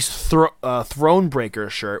 Cody's Thronebreaker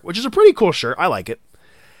shirt, which is a pretty cool shirt. I like it.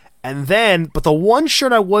 And then, but the one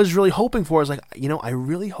shirt I was really hoping for is like, I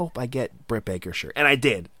really hope I get Britt Baker's shirt. And I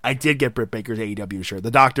did. I did get Britt Baker's AEW shirt.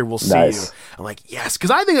 The Doctor Will See You. I'm like, yes,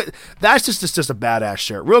 because I think that's just a badass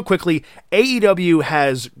shirt. Real quickly, AEW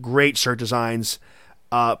has great shirt designs.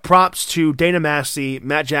 Props to Dana Massey,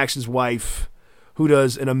 Matt Jackson's wife, who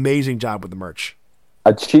does an amazing job with the merch.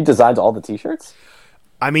 She designs all the t-shirts?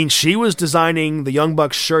 I mean, she was designing the Young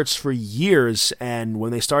Bucks shirts for years, and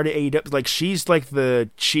when they started AEW, like, she's like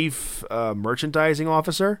the chief merchandising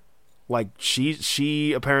officer. Like,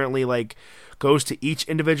 she apparently like goes to each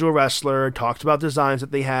individual wrestler, talks about designs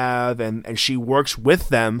that they have, and she works with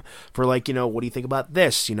them for like, what do you think about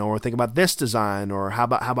this? Or think about this design, or how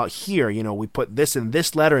about here? We put this in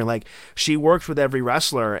this letter, and like she works with every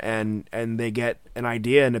wrestler, and they get an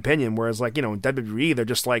idea and opinion. Whereas like in WWE, they're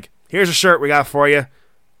just like, here's a shirt we got for you.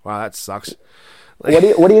 Wow, that sucks. What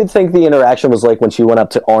do you think the interaction was like when she went up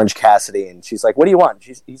to Orange Cassidy and she's like, "What do you want?"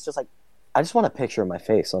 He's just like, "I just want a picture of my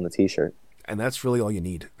face on the T-shirt." And that's really all you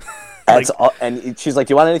need. And she's like,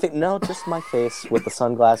 "Do you want anything?" No, just my face with the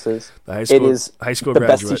sunglasses. The it is high school the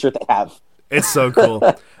graduate. best T-shirt they have. It's so cool.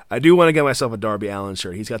 I do want to get myself a Darby Allin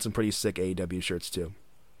shirt. He's got some pretty sick AEW shirts too.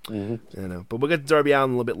 Mm-hmm. I know, but we'll get to Darby Allin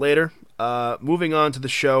a little bit later. Moving on to the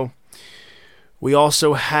show, we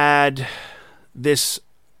also had this,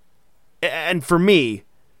 and for me,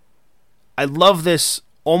 I love this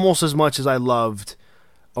almost as much as I loved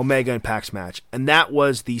Omega and Pac's match, and that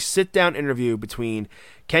was the sit-down interview between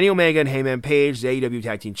Kenny Omega and Hangman Page, the AEW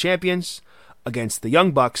Tag Team Champions, against the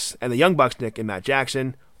Young Bucks, and the Young Bucks, Nick and Matt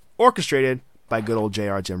Jackson, orchestrated by good old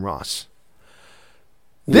JR Jim Ross.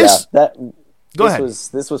 This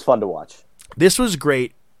was fun to watch. This was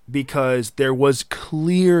great because there was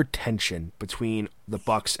clear tension between the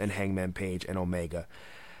Bucks and Hangman Page and Omega.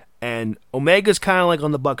 And Omega's kind of like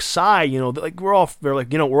on the Bucks' side, like we're all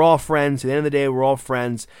friends. At the end of the day, we're all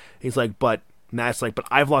friends. He's like, but Matt's like, but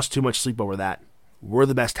I've lost too much sleep over that. We're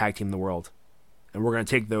the best tag team in the world, and we're gonna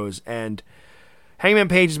take those. And Hangman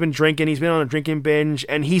Page has been drinking. He's been on a drinking binge,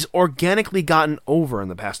 and he's organically gotten over in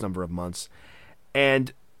the past number of months.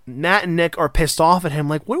 And Matt and Nick are pissed off at him,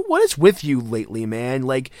 like, what is with you lately, man?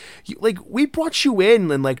 Like we brought you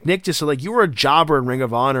in, and like Nick just said, like, you were a jobber in Ring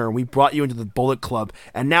of Honor, and we brought you into the Bullet Club,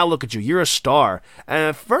 and now look at you, you're a star. And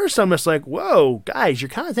at first I'm just like, whoa, guys, you're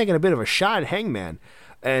kind of taking a bit of a shot at Hangman.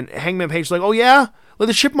 And Hangman Page's like, oh yeah? Like,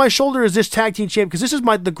 the chip on my shoulder is this tag team champ, because this is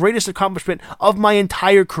the greatest accomplishment of my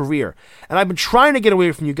entire career. And I've been trying to get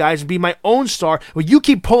away from you guys and be my own star, but you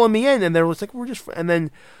keep pulling me in, and they're like, and then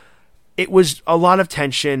it was a lot of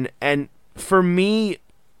tension, and for me,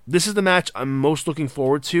 this is the match I'm most looking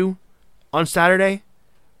forward to on Saturday,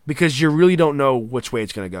 because you really don't know which way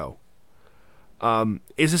it's going to go.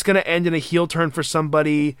 Is this going to end in a heel turn for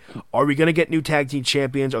somebody? Are we going to get new tag team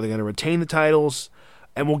champions? Are they going to retain the titles?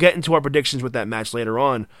 And we'll get into our predictions with that match later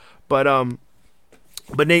on. But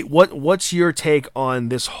Nate, what's your take on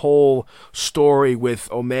this whole story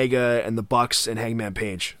with Omega and the Bucks and Hangman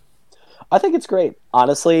Page? I think it's great.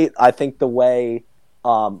 Honestly, I think the way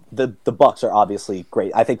the Bucks are obviously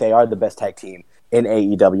great. I think they are the best tag team in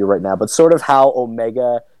AEW right now. But sort of how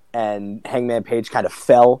Omega and Hangman Page kind of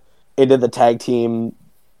fell into the tag team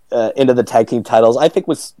titles, I think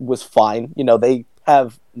was fine. They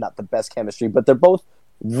have not the best chemistry, but they're both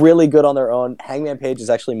really good on their own. Hangman Page is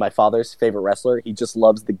actually my father's favorite wrestler. He just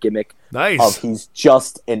loves the gimmick of he's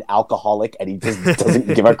just an alcoholic and he just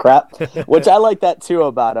doesn't give a crap, which I like that too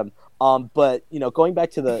about him. But going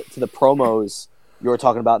back to the promos you were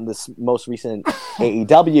talking about in this most recent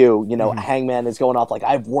AEW, Hangman is going off like,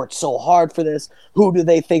 I've worked so hard for this. Who do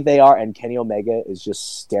they think they are? And Kenny Omega is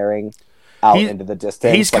just staring out into the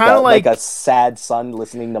distance. He's kind of like a sad son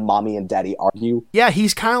listening to mommy and daddy argue. Yeah,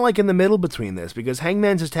 he's kind of like in the middle between this, because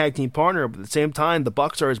Hangman's his tag team partner, but at the same time, the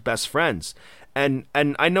Bucks are his best friends. And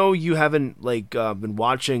I know you haven't been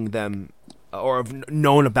watching them or have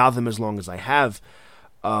known about them as long as I have.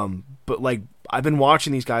 But I've been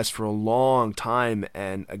watching these guys for a long time,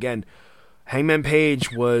 and again, Hangman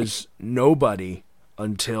Page was nobody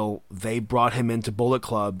until they brought him into Bullet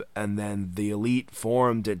Club, and then the Elite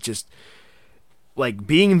formed. It just,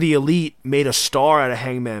 being the Elite made a star out of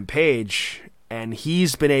Hangman Page, and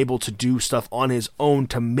he's been able to do stuff on his own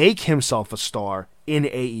to make himself a star in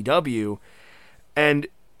AEW, and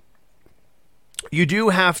you do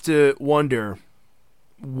have to wonder,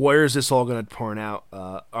 where is this all going to turn out?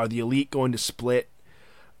 Are the Elite going to split?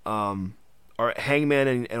 Are Hangman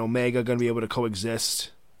and Omega going to be able to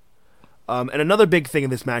coexist? And another big thing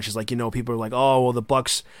in this match is, people are like, oh, well, the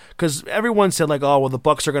Bucks... Because everyone said, oh, well, the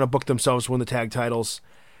Bucks are going to book themselves to win the tag titles.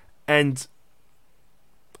 And,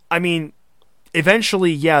 I mean,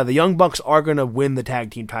 eventually, yeah, the Young Bucks are going to win the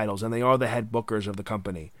tag team titles, and they are the head bookers of the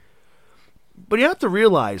company. But you have to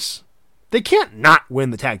realize, they can't not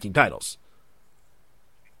win the tag team titles.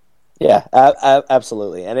 Yeah,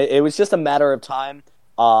 absolutely. And it was just a matter of time.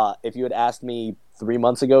 If you had asked me 3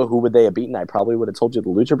 months ago who would they have beaten, I probably would have told you the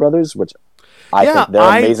Lucha Brothers, which I think they're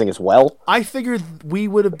amazing as well. I figured we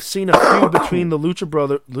would have seen a feud between the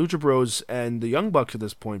Lucha Bros and the Young Bucks at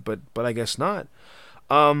this point, but I guess not.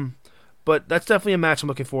 But that's definitely a match I'm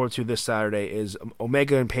looking forward to this Saturday, is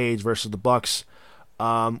Omega and Page versus the Bucks.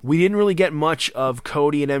 We didn't really get much of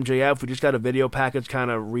Cody and MJF. We just got a video package kind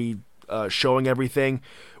of showing everything,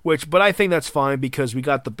 but I think that's fine, because we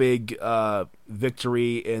got the big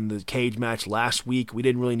victory in the cage match last week. We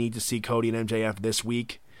didn't really need to see Cody and MJF this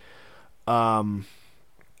week. Yeah,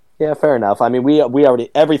 fair enough. I mean, we already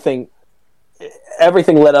everything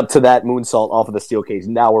led up to that moonsault off of the steel cage.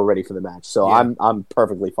 Now we're ready for the match, so yeah. I'm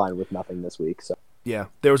perfectly fine with nothing this week. So yeah,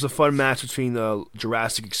 there was a fun match between the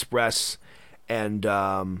Jurassic Express and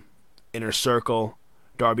Inner Circle.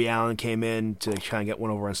 Darby Allin came in to kind of get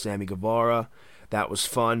one over on Sammy Guevara. That was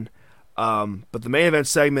fun. But the main event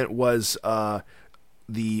segment was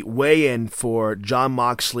the weigh-in for Jon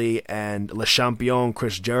Moxley and Le Champion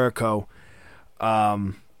Chris Jericho,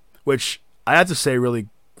 which I have to say real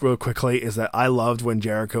quickly is that I loved when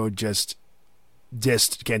Jericho just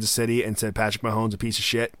dissed Kansas City and said Patrick Mahomes a piece of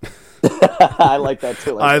shit. I like that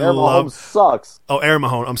too. Like, Mahomes sucks. Oh, Aaron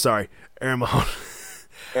Mahone. I'm sorry. Aaron Mahone.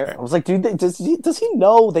 I was like, dude, does he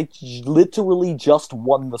know they literally just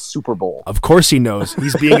won the Super Bowl? Of course he knows.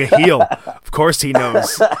 He's being a heel. Of course he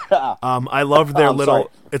knows. I loved their little. Sorry.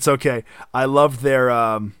 It's okay. I loved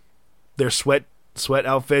their sweat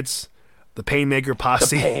outfits. The Painmaker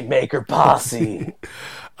Posse. The Painmaker Posse.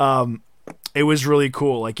 It was really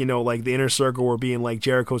cool. Like, like the Inner Circle were being like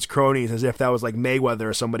Jericho's cronies, as if that was like Mayweather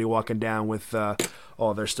or somebody walking down with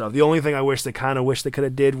all their stuff. The only thing I wish they could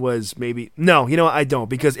have did was maybe no. I don't,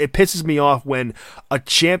 because it pisses me off when a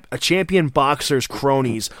champion boxer's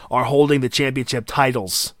cronies are holding the championship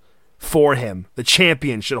titles for him. The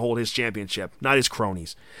champion should hold his championship, not his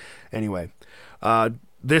cronies. Anyway,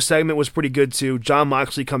 this segment was pretty good too. Jon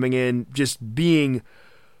Moxley coming in, just being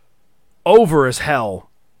over as hell.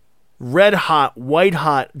 Red hot, white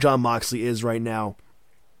hot Jon Moxley is right now.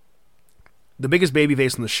 The biggest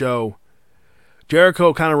babyface on the show.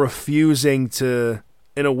 Jericho kind of refusing to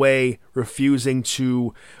do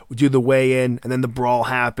the weigh-in, and then the brawl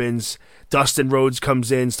happens. Dustin Rhodes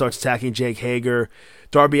comes in, starts attacking Jake Hager.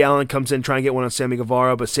 Darby Allin comes in trying to get one on Sammy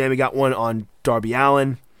Guevara, but Sammy got one on Darby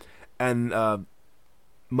Allin. And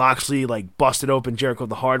Moxley busted open Jericho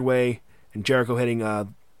the hard way, and Jericho hitting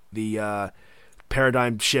the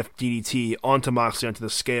paradigm shift DDT onto Moxley onto the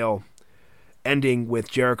scale, ending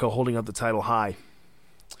with Jericho holding up the title high.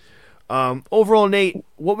 Overall, Nate,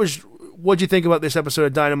 what'd you think about this episode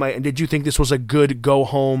of Dynamite, and did you think this was a good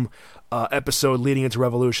go-home episode leading into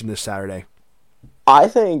Revolution this Saturday? I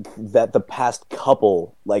think that the past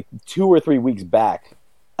couple, 2 or 3 weeks back,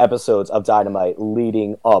 episodes of Dynamite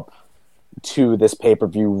leading up to this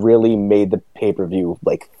pay-per-view really made the pay-per-view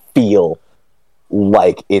feel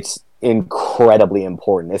like it's incredibly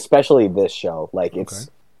important, especially this show. It's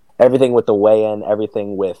everything with the weigh-in,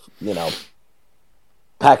 everything with,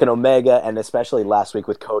 Pac and Omega, and especially last week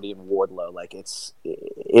with Cody and Wardlow.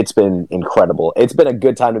 It's been incredible. It's been a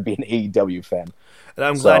good time to be an AEW fan. And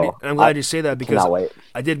I'm glad you say that, because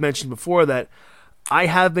I did mention before that I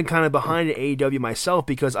have been kind of behind AEW myself,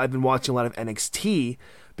 because I've been watching a lot of NXT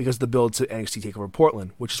because of the build to NXT TakeOver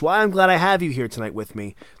Portland, which is why I'm glad I have you here tonight with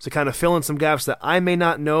me to kind of fill in some gaps that I may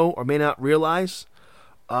not know or may not realize.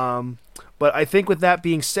 But I think with that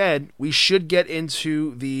being said, we should get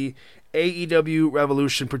into the AEW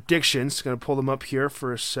Revolution predictions. Going to pull them up here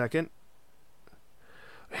for a second.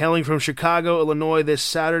 Hailing from Chicago, Illinois this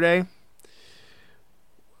Saturday.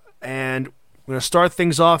 And we're going to start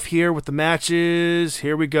things off here with the matches.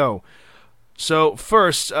 Here we go. So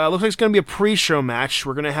first, looks like it's going to be a pre-show match.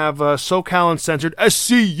 We're going to have SoCal Uncensored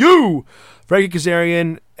SCU, Frankie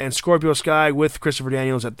Kazarian and Scorpio Sky with Christopher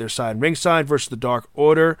Daniels at their side ringside versus the Dark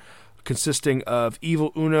Order, consisting of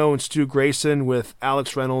Evil Uno and Stu Grayson with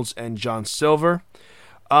Alex Reynolds and John Silver.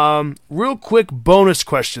 Real quick bonus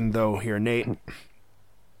question, though, here, Nate.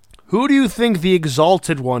 Who do you think the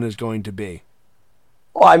Exalted One is going to be?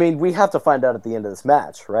 Well, I mean, we have to find out at the end of this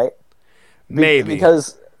match, right? Maybe.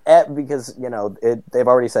 Because they've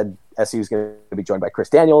already said SCU is going to be joined by Chris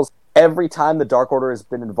Daniels. Every time the Dark Order has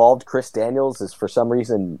been involved, Chris Daniels is for some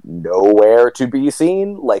reason nowhere to be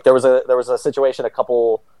seen. There was a situation a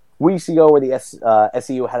couple weeks ago where the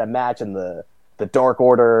SCU had a match, and the Dark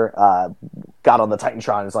Order got on the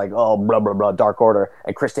Titantron. It's like, oh, blah, blah, blah, Dark Order.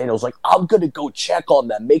 And Chris Daniels was like, I'm going to go check on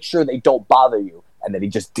them, make sure they don't bother you. And then he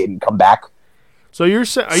just didn't come back. So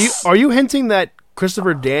are you hinting that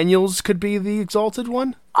Christopher Daniels could be the Exalted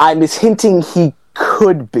One? I'm hinting he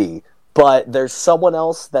could be, but there's someone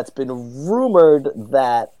else that's been rumored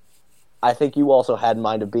that I think you also had in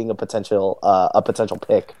mind of being a potential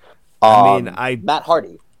pick. Matt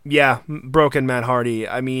Hardy. Yeah, broken Matt Hardy.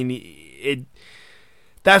 I mean,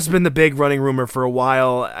 that's been the big running rumor for a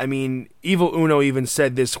while. I mean, Evil Uno even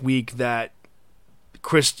said this week that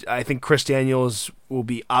I think Chris Daniels will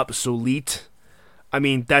be obsolete. I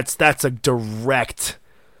mean, that's a direct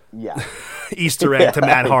Easter egg to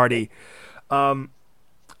Matt Hardy.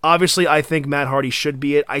 Obviously, I think Matt Hardy should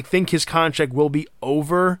be it. I think his contract will be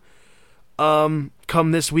over come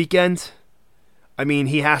this weekend. I mean,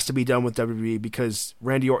 he has to be done with WWE because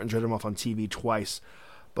Randy Orton's rid him off on TV twice.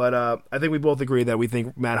 But I think we both agree that we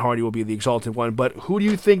think Matt Hardy will be the Exalted One. But who do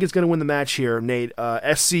you think is going to win the match here, Nate?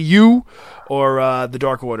 SCU or the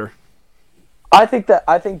Dark Order? I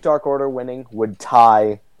think Dark Order winning would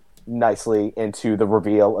tie nicely into the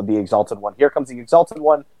reveal of the Exalted One. Here comes the Exalted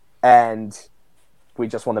One, and we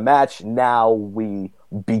just won the match. Now we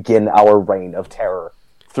begin our reign of terror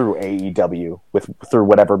through AEW through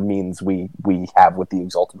whatever means we have with the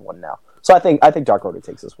Exalted One now. So I think Dark Order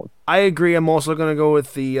takes this one. I agree. I'm also going to go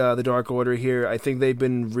with the Dark Order here. I think they've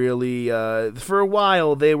been really for a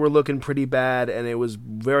while they were looking pretty bad, and it was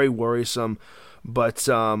very worrisome. But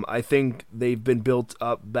I think they've been built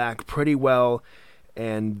up back pretty well,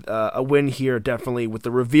 and a win here definitely with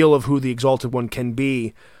the reveal of who the Exalted One can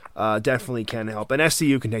be definitely can help. And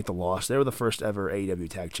SCU can take the loss. They were the first ever AEW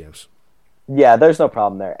Tag Champs. Yeah, there's no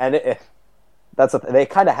problem there, and they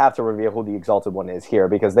kind of have to reveal who the Exalted One is here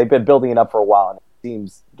because they've been building it up for a while, and it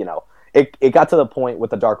seems it got to the point with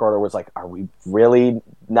the Dark Order where it's like, are we really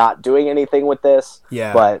not doing anything with this?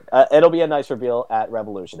 Yeah. But it'll be a nice reveal at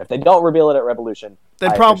Revolution. If they don't reveal it at Revolution, I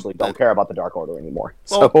actually don't care about the Dark Order anymore.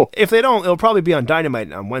 Well, so if they don't, it'll probably be on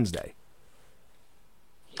Dynamite on Wednesday.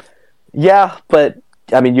 Yeah, but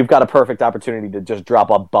I mean, you've got a perfect opportunity to just drop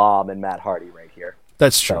a bomb in Matt Hardy right here.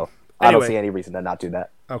 That's true. So I don't see any reason to not do that.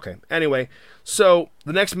 Okay. Anyway, so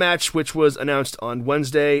the next match, which was announced on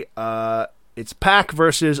Wednesday, it's Pac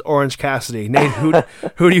versus Orange Cassidy. Nate, who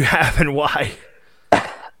do you have and why?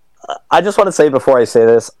 I just want to say before I say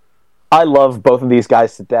this, I love both of these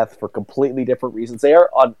guys to death for completely different reasons. They are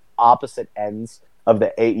on opposite ends of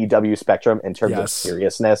the AEW spectrum in terms of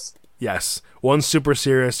seriousness. Yes. One's super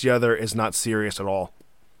serious, the other is not serious at all.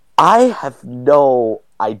 I have no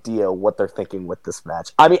idea what they're thinking with this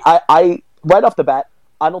match. I mean, I right off the bat,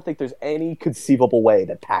 I don't think there's any conceivable way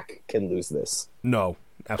that Pac can lose this. No,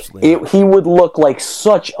 absolutely not. He would look like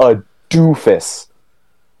such a doofus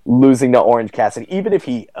losing to Orange Cassidy, even if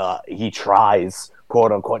he tries,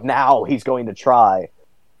 quote unquote. Now he's going to try.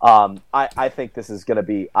 I think this is going to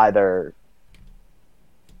be either.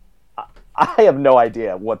 I have no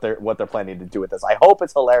idea what they're planning to do with this. I hope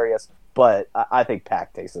it's hilarious, but I think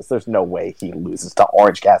Pac takes this. There's no way he loses to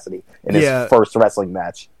Orange Cassidy in his first wrestling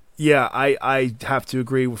match. Yeah, I have to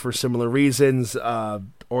agree for similar reasons.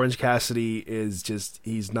 Orange Cassidy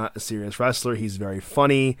he's not a serious wrestler. He's very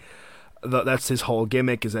funny. That's his whole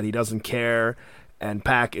gimmick, is that he doesn't care. And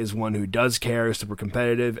Pac is one who does care, is super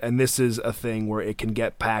competitive. And this is a thing where it can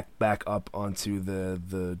get Pac back up onto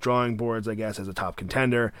the drawing boards, I guess, as a top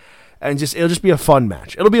contender. And it'll just be a fun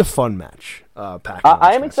match. It'll be a fun match. Pac.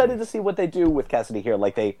 I am excited to see what they do with Cassidy here.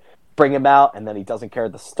 Like, they bring him out, and then he doesn't care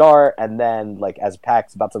at the start, and then, like, as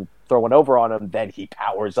Pac's about to throw one over on him, then he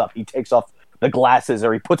powers up. He takes off the glasses,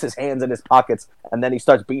 or he puts his hands in his pockets, and then he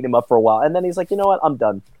starts beating him up for a while, and then he's like, you know what, I'm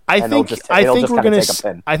done. I think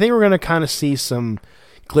we're gonna kind of see some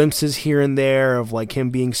glimpses here and there of like him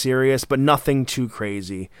being serious, but nothing too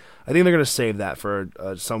crazy. I think they're gonna save that for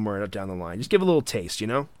somewhere down the line. Just give a little taste, you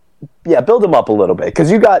know. Yeah, build him up a little bit,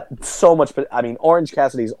 because you got so much. I mean, Orange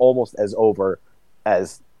Cassidy's almost as over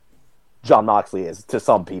as Jon Moxley is to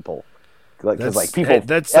some people. That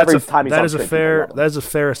is a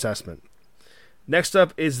fair assessment. Next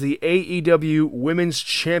up is the AEW Women's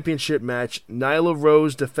Championship match. Nyla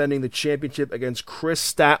Rose defending the championship against Chris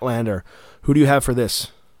Statlander. Who do you have for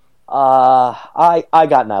this? I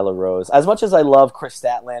got Nyla Rose. As much as I love Chris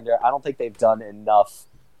Statlander, I don't think they've done enough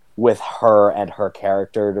with her and her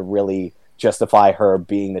character to really justify her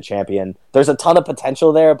being the champion. There's a ton of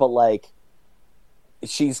potential there, but like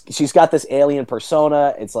she's got this alien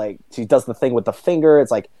persona. It's like she does the thing with the finger.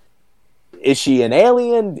 It's like, is she an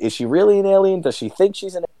alien? Is she really an alien? Does she think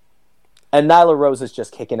she's an alien? And Nyla Rose is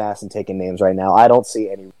just kicking ass and taking names right now. I don't see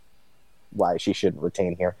any why she shouldn't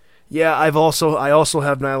retain here. Yeah, I also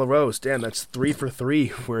have Nyla Rose. Damn, that's 3 for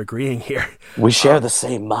 3. We're agreeing here. We share the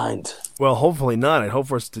same mind. Well, hopefully not. I'd hope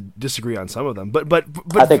for us to disagree on some of them, but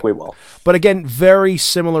I think we will. But again, very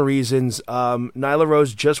similar reasons. Nyla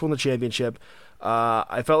Rose just won the championship.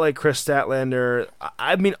 I felt like Chris Statlander.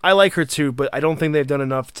 I mean, I like her too, but I don't think they've done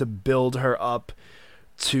enough to build her up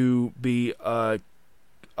to be a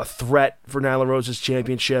threat for Nyla Rose's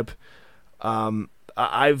championship.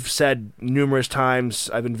 I've said numerous times,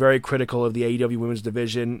 I've been very critical of the AEW women's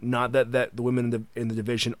division. Not that the women in the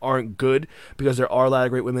division aren't good, because there are a lot of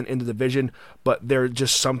great women in the division, but there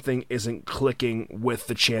just something isn't clicking with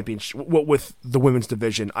the championship, with the women's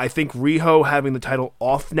division. I think Riho having the title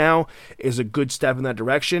off now is a good step in that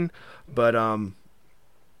direction, but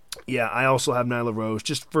yeah, I also have Nyla Rose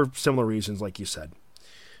just for similar reasons, like you said.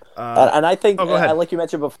 And I think, like you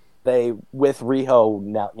mentioned before, with Riho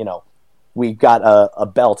now, you know, we got a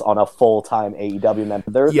belt on a full-time AEW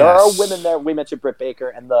member. There are women there. We mentioned Britt Baker,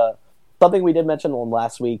 and something we did mention on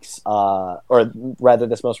last week's, or rather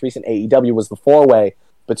this most recent AEW, was the 4-way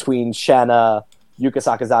between Shanna, Yuka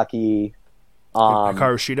Sakazaki,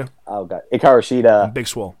 Hikaru Shida. Oh god, Hikaru Shida, and Big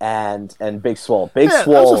Swole, and Big Swole.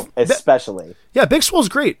 Swole especially. Yeah, Big Swole's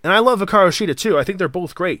great, and I love Hikaru Shida too. I think they're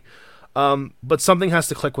both great. But something has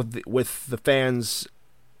to click with the fans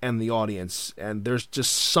and the audience, and there's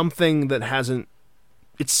just something that hasn't.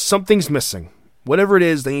 Something's missing. Whatever it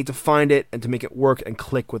is, they need to find it and to make it work and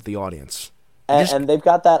click with the audience. And they've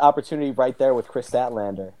got that opportunity right there with Chris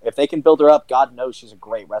Statlander. If they can build her up, God knows she's a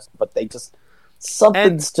great wrestler, but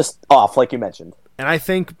something's just off, like you mentioned. And I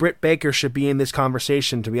think Britt Baker should be in this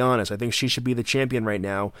conversation, to be honest. I think she should be the champion right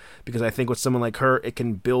now, because I think with someone like her, it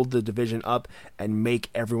can build the division up and make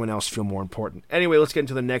everyone else feel more important. Anyway, let's get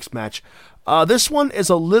into the next match. This one is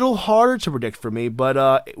a little harder to predict for me,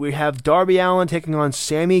 but we have Darby Allin taking on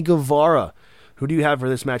Sammy Guevara. Who do you have for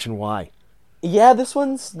this match and why? Yeah, this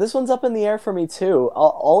one's up in the air for me too.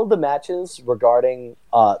 All of the matches regarding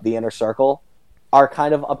the Inner Circle are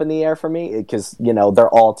kind of up in the air for me because they're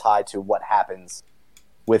all tied to what happens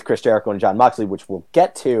with Chris Jericho and Jon Moxley, which we'll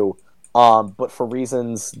get to. But for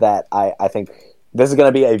reasons that I think this is going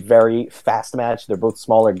to be a very fast match. They're both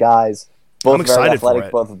smaller guys, both very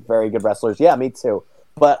athletic, both very good wrestlers. Yeah, me too.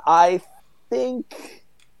 But I think,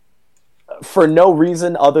 for no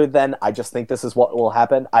reason other than I just think this is what will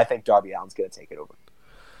happen, I think Darby Allin's going to take it over.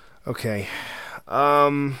 Okay.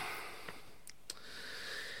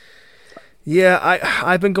 Yeah,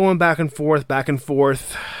 I've been going back and forth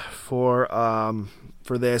for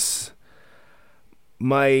this.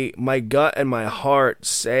 My gut and my heart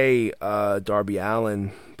say Darby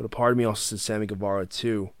Allin, but a part of me also says Sammy Guevara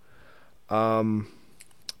too. I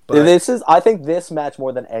think this match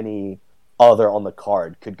more than any other on the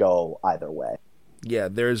card could go either way. Yeah,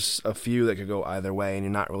 there's a few that could go either way, and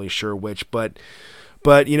you're not really sure which. But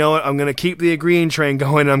you know what? I'm going to keep the agreeing train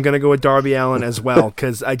going, and I'm going to go with Darby Allin as well,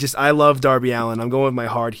 because I love Darby Allin. I'm going with my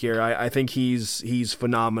heart here. I think he's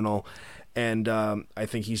phenomenal, and I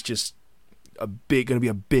think he's just going to be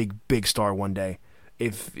a big star one day.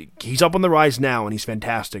 If he's up on the rise now, and he's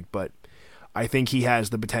fantastic, but I think he has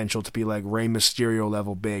the potential to be like Rey Mysterio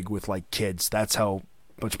level big with like kids. That's how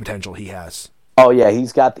much potential he has. Oh yeah,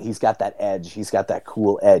 he's got that edge. He's got that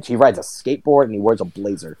cool edge. He rides a skateboard and he wears a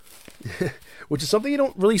blazer, which is something you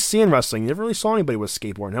don't really see in wrestling. You never really saw anybody with a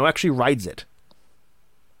skateboard who actually rides it.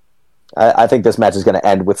 I think this match is going to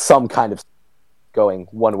end with some kind of going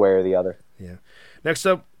one way or the other. Yeah. Next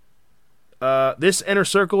up, this Inner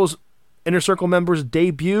Circle members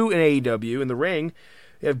debut in AEW in the ring.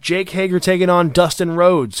 You have Jake Hager taking on Dustin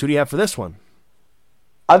Rhodes. Who do you have for this one?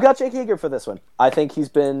 I've got Jake Hager for this one. I think he's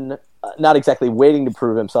been not exactly waiting to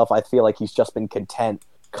prove himself. I feel like he's just been content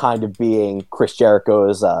kind of being Chris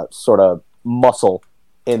Jericho's sort of muscle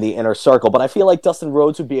in the Inner Circle. But I feel like Dustin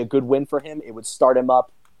Rhodes would be a good win for him. It would start him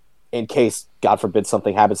up in case, God forbid,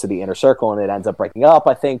 something happens to the Inner Circle and it ends up breaking up.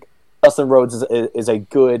 I think Dustin Rhodes is a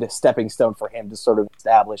good stepping stone for him to sort of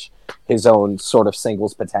establish his own sort of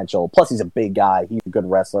singles potential. Plus, he's a big guy. He's a good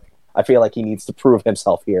wrestler. I feel like he needs to prove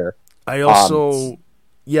himself here. I also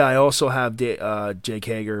have Jake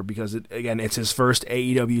Hager because it's his first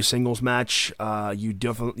AEW singles match. You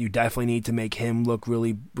definitely need to make him look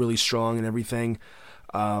really, really strong and everything.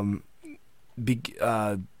 I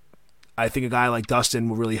think a guy like Dustin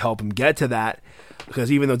will really help him get to that,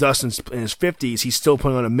 because even though Dustin's in his 50s, he's still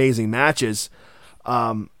putting on amazing matches.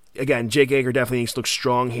 Jake Hager definitely needs to look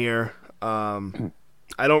strong here.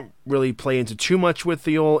 I don't really play into too much with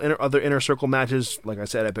the other Inner Circle matches. Like I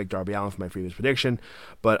said, I picked Darby Allin for my previous prediction,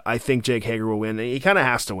 but I think Jake Hager will win. He kind of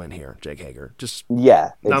has to win here, Jake Hager.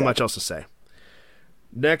 Not much else to say.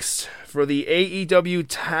 Next, for the AEW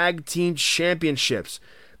Tag Team Championships,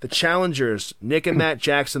 the challengers, Nick and Matt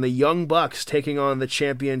Jackson, the Young Bucks, taking on the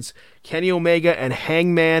champions, Kenny Omega and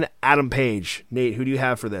Hangman Adam Page. Nate, who do you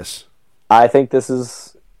have for this? I think this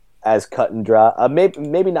is as cut and dry.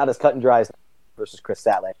 Maybe not as cut and dry as versus Chris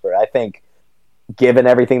Statlander. I think, given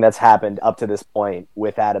everything that's happened up to this point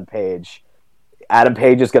with Adam Page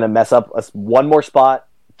is going to mess up one more spot.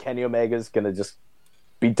 Kenny Omega is going to just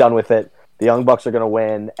be done with it. The Young Bucks are going to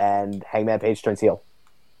win, and Hangman Page turns heel.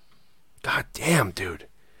 God damn, dude.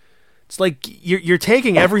 It's like you're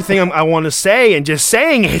taking everything I want to say and just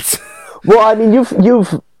saying it. Well, I mean,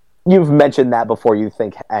 you've mentioned that before. You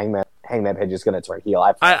think Hangman Page is going to turn heel.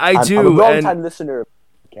 I do. I'm a long-time listener of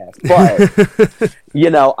the podcast,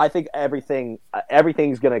 but I think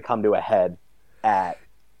everything's going to come to a head at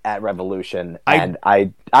Revolution, and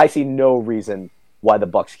I see no reason why the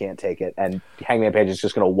Bucks can't take it, and Hangman Page is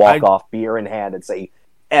just going to walk off beer in hand and say,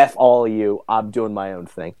 "F all of you, I'm doing my own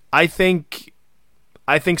thing." I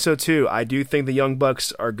think so too. I do think the Young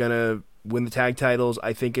Bucks are gonna win the tag titles.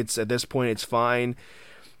 I think at this point it's fine.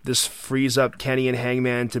 this frees up Kenny and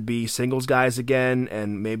Hangman to be singles guys again,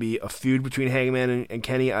 and maybe a feud between Hangman and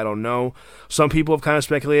Kenny. I don't know. Some people have kind of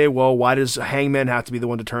speculated, well, why does Hangman have to be the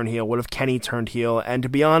one to turn heel? What if Kenny turned heel? And to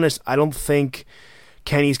be honest, I don't think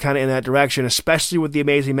Kenny's kind of in that direction, especially with the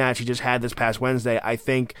amazing match he just had this past Wednesday. I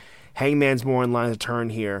think Hangman's more in line to turn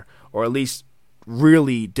here, or at least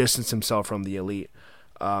really distance himself from the Elite.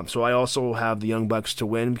 So I also have the Young Bucks to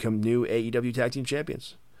win, become new AEW Tag Team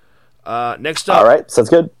Champions. Next up, all right, sounds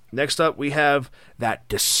good. Next up, we have that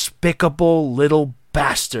despicable little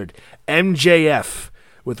bastard, MJF,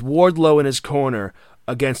 with Wardlow in his corner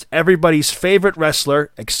against everybody's favorite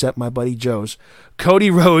wrestler, except my buddy Joe's, Cody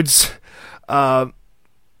Rhodes,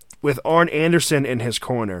 with Arn Anderson in his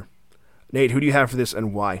corner. Nate, who do you have for this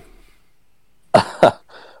and why?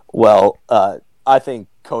 Well, I think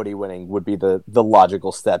Cody winning would be the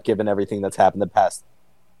logical step, given everything that's happened the past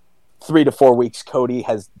 3 to 4 weeks. Cody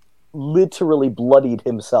has literally bloodied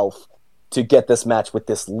himself to get this match with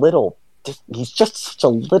this little. He's just such a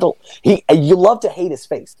little. You love to hate his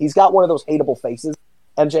face. He's got one of those hateable faces.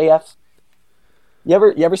 MJF.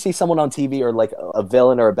 You ever see someone on TV or like a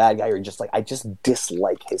villain or a bad guy, or you're just like, I just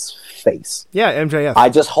dislike his face. Yeah, MJF. I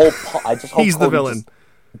just hope he's Cody the villain.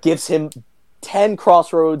 Gives him 10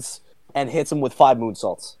 crossroads and hits him with 5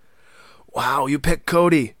 moonsaults. Wow, you picked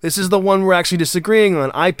Cody. This is the one we're actually disagreeing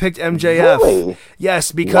on. I picked MJF. Really?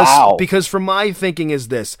 Yes, because from my thinking is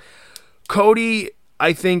this. Cody,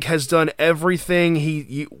 I think, has done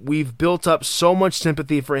everything. We've built up so much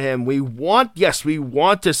sympathy for him. We want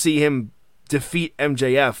to see him defeat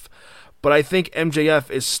MJF, but I think MJF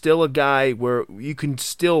is still a guy where you can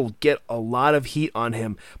still get a lot of heat on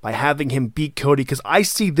him by having him beat Cody, because I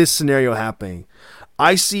see this scenario happening.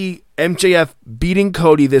 I see MJF beating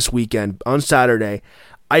Cody this weekend on Saturday.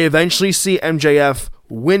 I eventually see MJF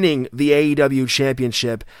winning the AEW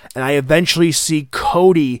championship, and I eventually see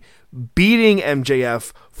Cody beating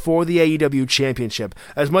MJF for the AEW championship.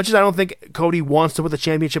 As much as I don't think Cody wants to put the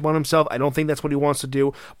championship on himself, I don't think that's what he wants to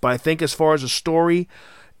do, but I think as far as a story,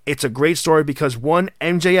 it's a great story because, one,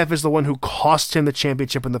 MJF is the one who cost him the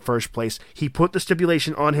championship in the first place. He put the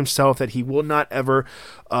stipulation on himself that he will not ever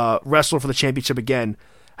wrestle for the championship again.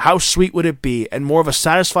 How sweet would it be, and more of a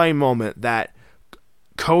satisfying moment, that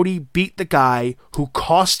Cody beat the guy who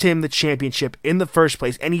cost him the championship in the first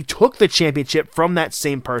place, and he took the championship from that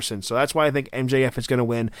same person. So that's why I think MJF is going to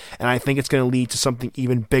win, and I think it's going to lead to something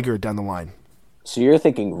even bigger down the line. So you're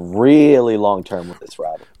thinking really long-term with this,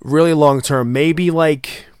 Rob? Really long-term. Maybe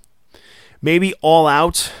all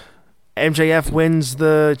out, MJF wins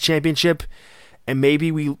the championship, and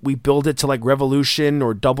maybe we build it to like Revolution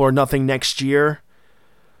or Double or Nothing next year.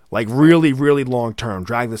 Like really, really long-term.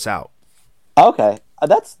 Drag this out. Okay.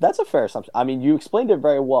 That's a fair assumption. I mean, you explained it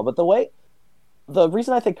very well, but the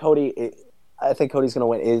reason I think Cody's going to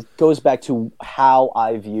win goes back to how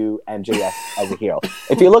I view MJF as a hero.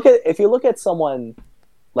 If you look at someone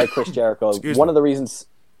like Chris Jericho, one of the reasons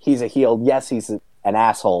he's a heel, yes, he's an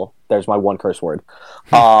asshole. There's my one curse word.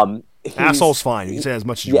 Asshole's fine. You can say as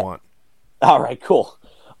much as you want. All right, cool.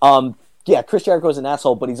 Chris Jericho's an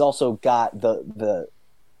asshole, but he's also got the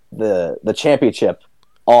championship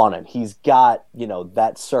on him. He's got,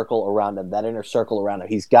 that circle around him, that inner circle around him.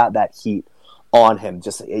 He's got that heat on him.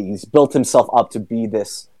 Just he's built himself up to be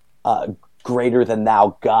this greater than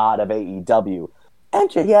thou god of AEW.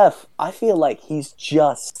 MJF, I feel like he's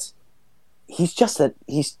just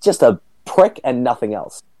a prick and nothing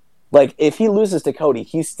else. Like, if he loses to Cody,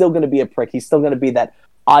 he's still going to be a prick. He's still going to be that,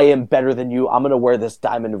 I am better than you. I'm going to wear this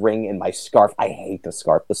diamond ring in my scarf. I hate the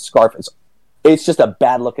scarf. The scarf it's just a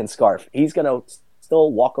bad looking scarf. He's going to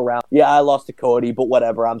still walk around. Yeah, I lost to Cody, but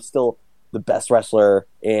whatever. I'm still the best wrestler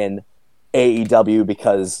in AEW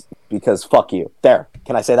because fuck you. There.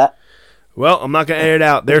 Can I say that? Well, I'm not going to edit it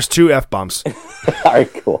out. There's 2 F-bombs. All right,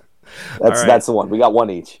 cool. That's the one. We got one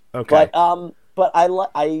each. Okay. But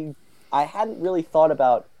I hadn't really thought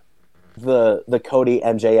about the Cody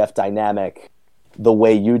MJF dynamic the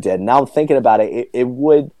way you did. Now I'm thinking about it.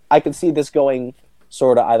 I could see this going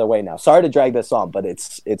sort of either way now. Sorry to drag this on, but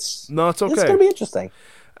it's okay. It's going to be interesting.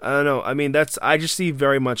 I don't know. I mean, I just see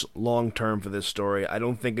very much long term for this story. I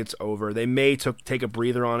don't think it's over. They may take a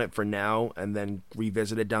breather on it for now and then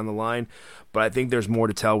revisit it down the line, but I think there's more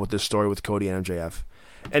to tell with this story with Cody and MJF.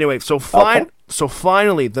 Anyway, so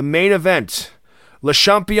finally, the main event: Le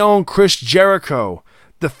Champion Chris Jericho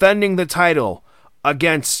defending the title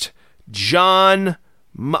against John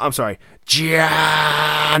Moxley.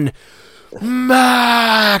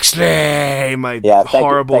 My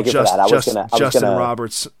horrible Justin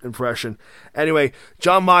Roberts impression. Anyway,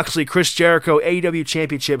 John Moxley, Chris Jericho, AEW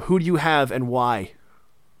Championship. Who do you have and why?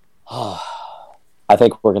 I I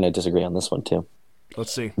think we're going to disagree on this one too.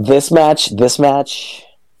 Let's see. This match.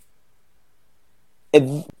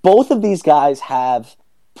 Both of these guys have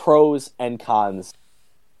pros and cons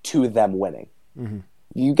to them winning. Mm-hmm.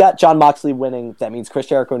 You got Jon Moxley winning. That means Chris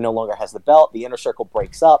Jericho no longer has the belt. The Inner Circle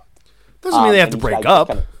breaks up. Doesn't mean they have to break up.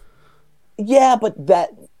 Yeah, but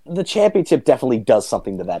the championship definitely does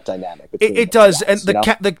something to that dynamic. It does, guys, and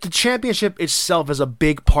the championship itself is a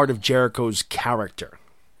big part of Jericho's character.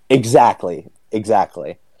 Exactly.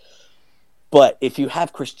 But if you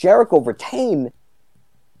have Chris Jericho retain,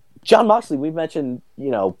 Jon Moxley, we've mentioned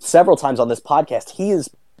several times on this podcast, he is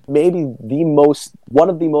maybe one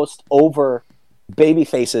of the most over baby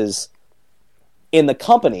faces in the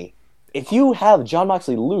company. If you have Jon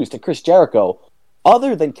Moxley lose to Chris Jericho,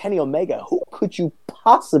 other than Kenny Omega, who could you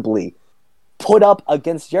possibly put up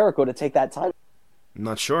against Jericho to take that title? I'm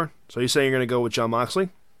not sure. So you're saying you're going to go with Jon Moxley?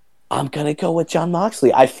 I'm going to go with Jon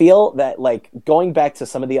Moxley. I feel that, going back to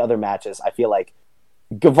some of the other matches, I feel like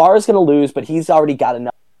Guevara's going to lose, but he's already got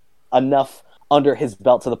enough under his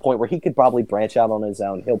belt to the point where he could probably branch out on his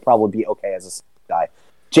own. He'll probably be okay as a guy.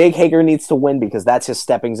 Jake Hager needs to win because that's his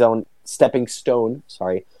stepping stone,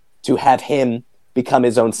 to have him become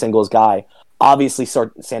his own singles guy. Obviously,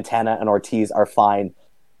 Santana and Ortiz are fine.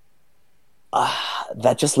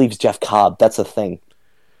 That just leaves Jeff Cobb. That's the thing.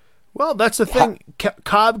 Well, that's the thing.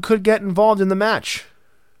 Cobb could get involved in the match.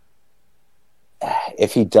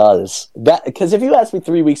 If he does. Because if you asked me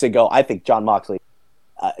 3 weeks ago, I think Jon Moxley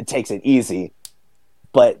takes it easy.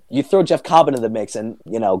 But you throw Jeff Cobb into the mix and,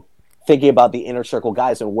 thinking about the Inner Circle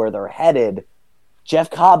guys and where they're headed, Jeff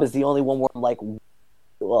Cobb is the only one where I'm like,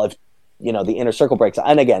 well, if, the Inner Circle breaks up.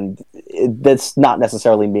 And again, that's not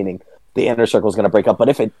necessarily meaning the Inner Circle is going to break up. But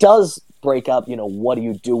if it does break up, what do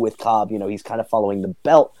you do with Cobb? He's kind of following the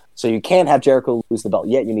belt. So you can't have Jericho lose the belt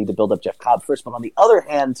yet. You need to build up Jeff Cobb first. But on the other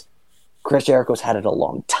hand, Chris Jericho's had it a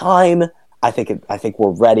long time. I think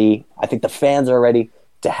we're ready. I think the fans are ready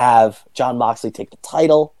to have Jon Moxley take the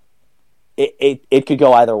title. It could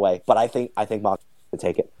go either way, but I think Moxley could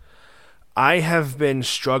take it. I have been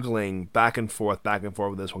struggling back and forth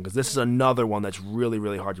with this one because this is another one that's really,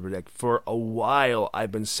 really hard to predict. For a while,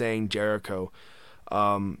 I've been saying Jericho.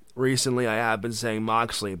 Recently, I have been saying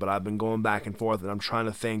Moxley, but I've been going back and forth, and I'm trying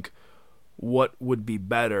to think what would be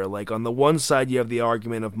better. Like, on the one side, you have the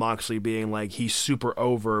argument of Moxley being like, he's super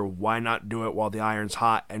over, why not do it while the iron's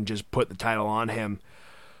hot and just put the title on him?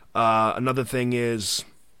 Another thing is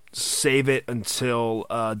save it until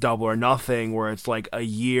Double or Nothing, where it's like a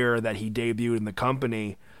year that he debuted in the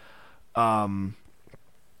company, and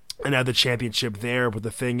have the championship there. But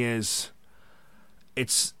the thing is,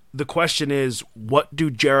 the question is, what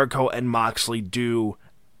do Jericho and Moxley do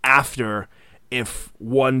after if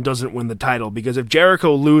one doesn't win the title? Because if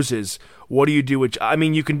Jericho loses, what do you do?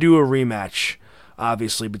 You can do a rematch,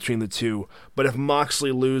 obviously, between the two. But if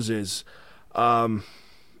Moxley loses,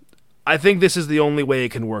 I think this is the only way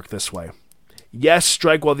it can work this way. Yes,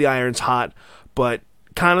 strike while the iron's hot, but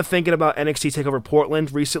kind of thinking about NXT TakeOver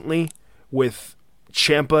Portland recently with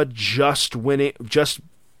Ciampa just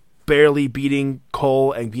barely beating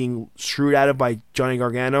Cole and being screwed out of by Johnny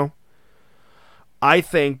Gargano. I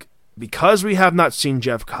think because we have not seen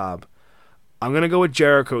Jeff Cobb, I'm going to go with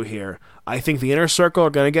Jericho here. I think the Inner Circle are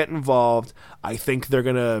going to get involved. I think they're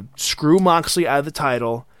going to screw Moxley out of the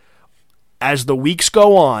title. As the weeks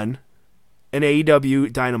go on in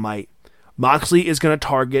AEW Dynamite, Moxley is going to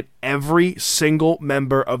target every single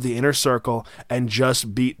member of the Inner Circle and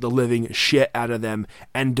just beat the living shit out of them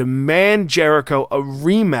and demand Jericho a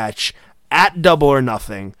rematch at Double or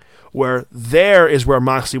Nothing, where there is where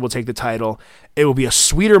Moxley will take the title. It will be a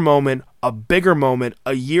sweeter moment, a bigger moment,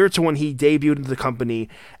 a year to when he debuted into the company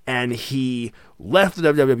and he left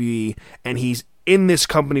the WWE and he's in this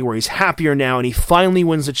company where he's happier now and he finally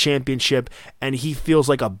wins the championship and he feels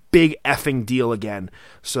like a big effing deal again.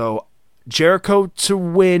 So Jericho to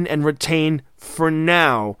win and retain for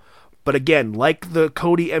now. But again, like the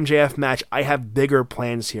Cody MJF match, I have bigger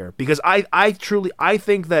plans here because I truly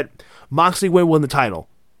think that Moxley will win the title.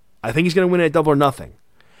 I think he's going to win it at Double or Nothing.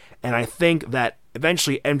 And I think that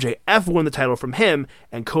eventually MJF will win the title from him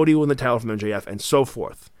and Cody will win the title from MJF and so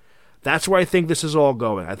forth. That's where I think this is all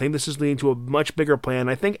going. I think this is leading to a much bigger plan.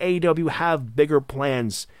 I think AEW have bigger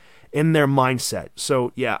plans in their mindset.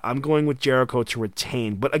 So, yeah, I'm going with Jericho to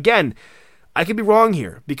retain. But again, I could be wrong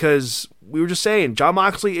here because we were just saying Jon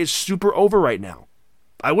Moxley is super over right now.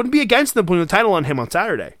 I wouldn't be against them putting the title on him on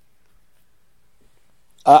Saturday.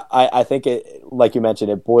 I think it, like you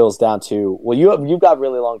mentioned, it boils down to, well, you've got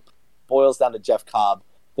really long, boils down to Jeff Cobb.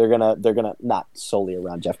 They're gonna not solely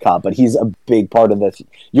around Jeff Cobb, but he's a big part of this.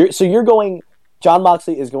 You're going John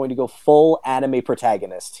Moxley is going to go full anime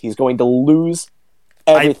protagonist. He's going to lose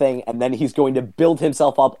everything, and then he's going to build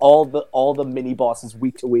himself up all the mini bosses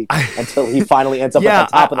week to week until he finally ends up at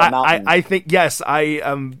the top of the mountain. I think, yes, I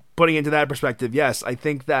am putting into that perspective. Yes, I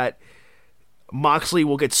think that Moxley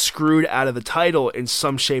will get screwed out of the title in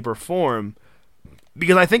some shape or form,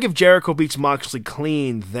 because I think if Jericho beats Moxley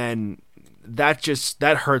clean, then that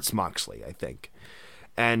hurts Moxley, I think.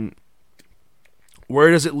 And where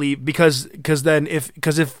does it leave? Because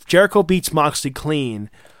if Jericho beats Moxley clean,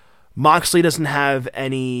 Moxley doesn't have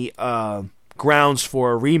any grounds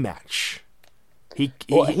for a rematch. He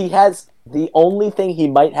has, the only thing he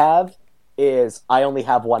might have is, I only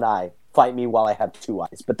have one eye. Fight me while I have two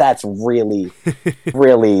eyes. But that's really,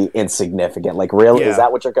 really insignificant. Like, really? Yeah. Is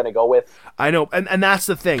that what you're going to go with? I know. And that's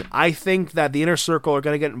the thing. I think that the Inner Circle are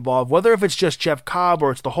going to get involved. Whether if it's just Jeff Cobb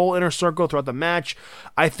or it's the whole Inner Circle throughout the match,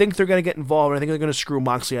 I think they're going to get involved. And I think they're going to screw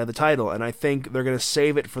Moxley out of the title. And I think they're going to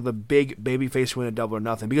save it for the big babyface win at Double or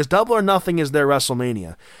Nothing. Because Double or Nothing is their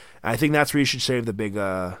WrestleMania. And I think that's where you should save the big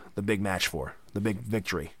match for. The big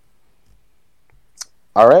victory.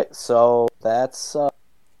 All right. So that's...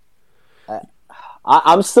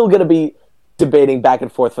 I'm still going to be debating back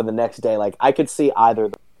and forth for the next day. Like, I could see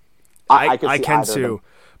either. I can too,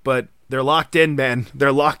 but they're locked in, man.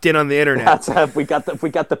 They're locked in on the internet. We got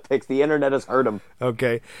the picks. The internet has hurt them.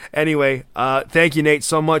 Okay. Anyway, thank you, Nate,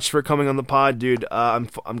 so much for coming on the pod, dude. I'm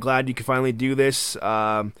glad you could finally do this.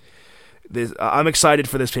 I'm excited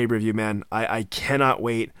for this pay-per-view, man. I cannot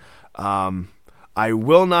wait. I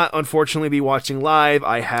will not, unfortunately, be watching live.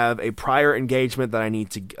 I have a prior engagement that I need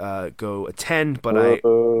to go attend, but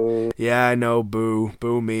I know,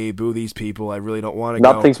 boo me, boo these people. I really don't want to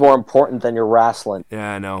go. Nothing's more important than your wrestling.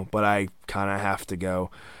 Yeah, I know, but I kind of have to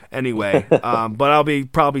go. Anyway, but I'll be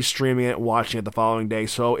probably streaming it and watching it the following day.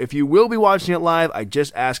 So if you will be watching it live, I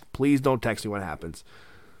just ask, please don't text me when it happens.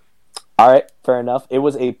 All right, fair enough. It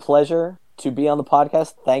was a pleasure to be on the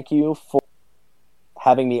podcast. Thank you for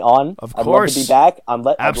having me on. Of course. I'd love to be back.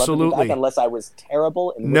 Absolutely. I'd love to be back unless I was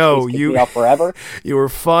terrible. No, you kick me out forever. You were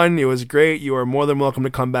fun. It was great. You are more than welcome to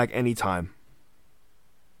come back anytime.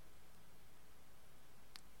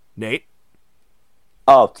 Nate?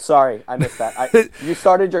 Oh, sorry. I missed that. You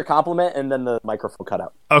started your compliment and then the microphone cut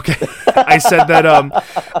out. Okay. I said that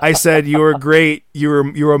I said you were great. You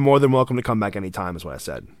were more than welcome to come back anytime is what I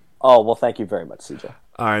said. Oh, well, thank you very much, CJ.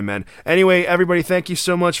 All right, man. Anyway, everybody, thank you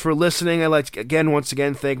so much for listening. I'd like to, once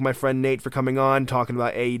again, thank my friend Nate for coming on, talking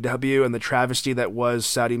about AEW and the travesty that was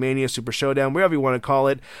Saudi Mania, Super Showdown, whatever you want to call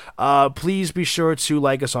it. Please be sure to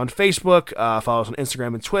like us on Facebook, follow us on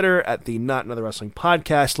Instagram and Twitter at the Not Another Wrestling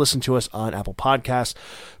Podcast. Listen to us on Apple Podcasts,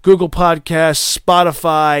 Google Podcasts,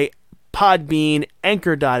 Spotify, Podbean,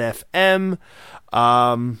 Anchor.fm,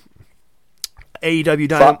 AEW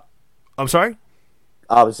Dynamite. I'm sorry?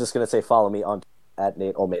 I was just going to say follow me on at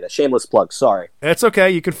Nate Almeida. Shameless plug, sorry. That's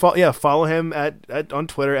okay. You can follow him on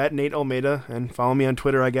Twitter at Nate Almeida, and follow me on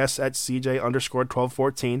Twitter, I guess, at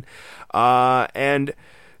CJ_1214. And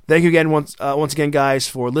thank you again once again, guys,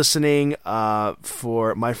 for listening.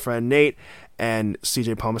 For my friend Nate and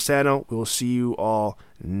CJ Palmisano, we will see you all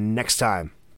next time.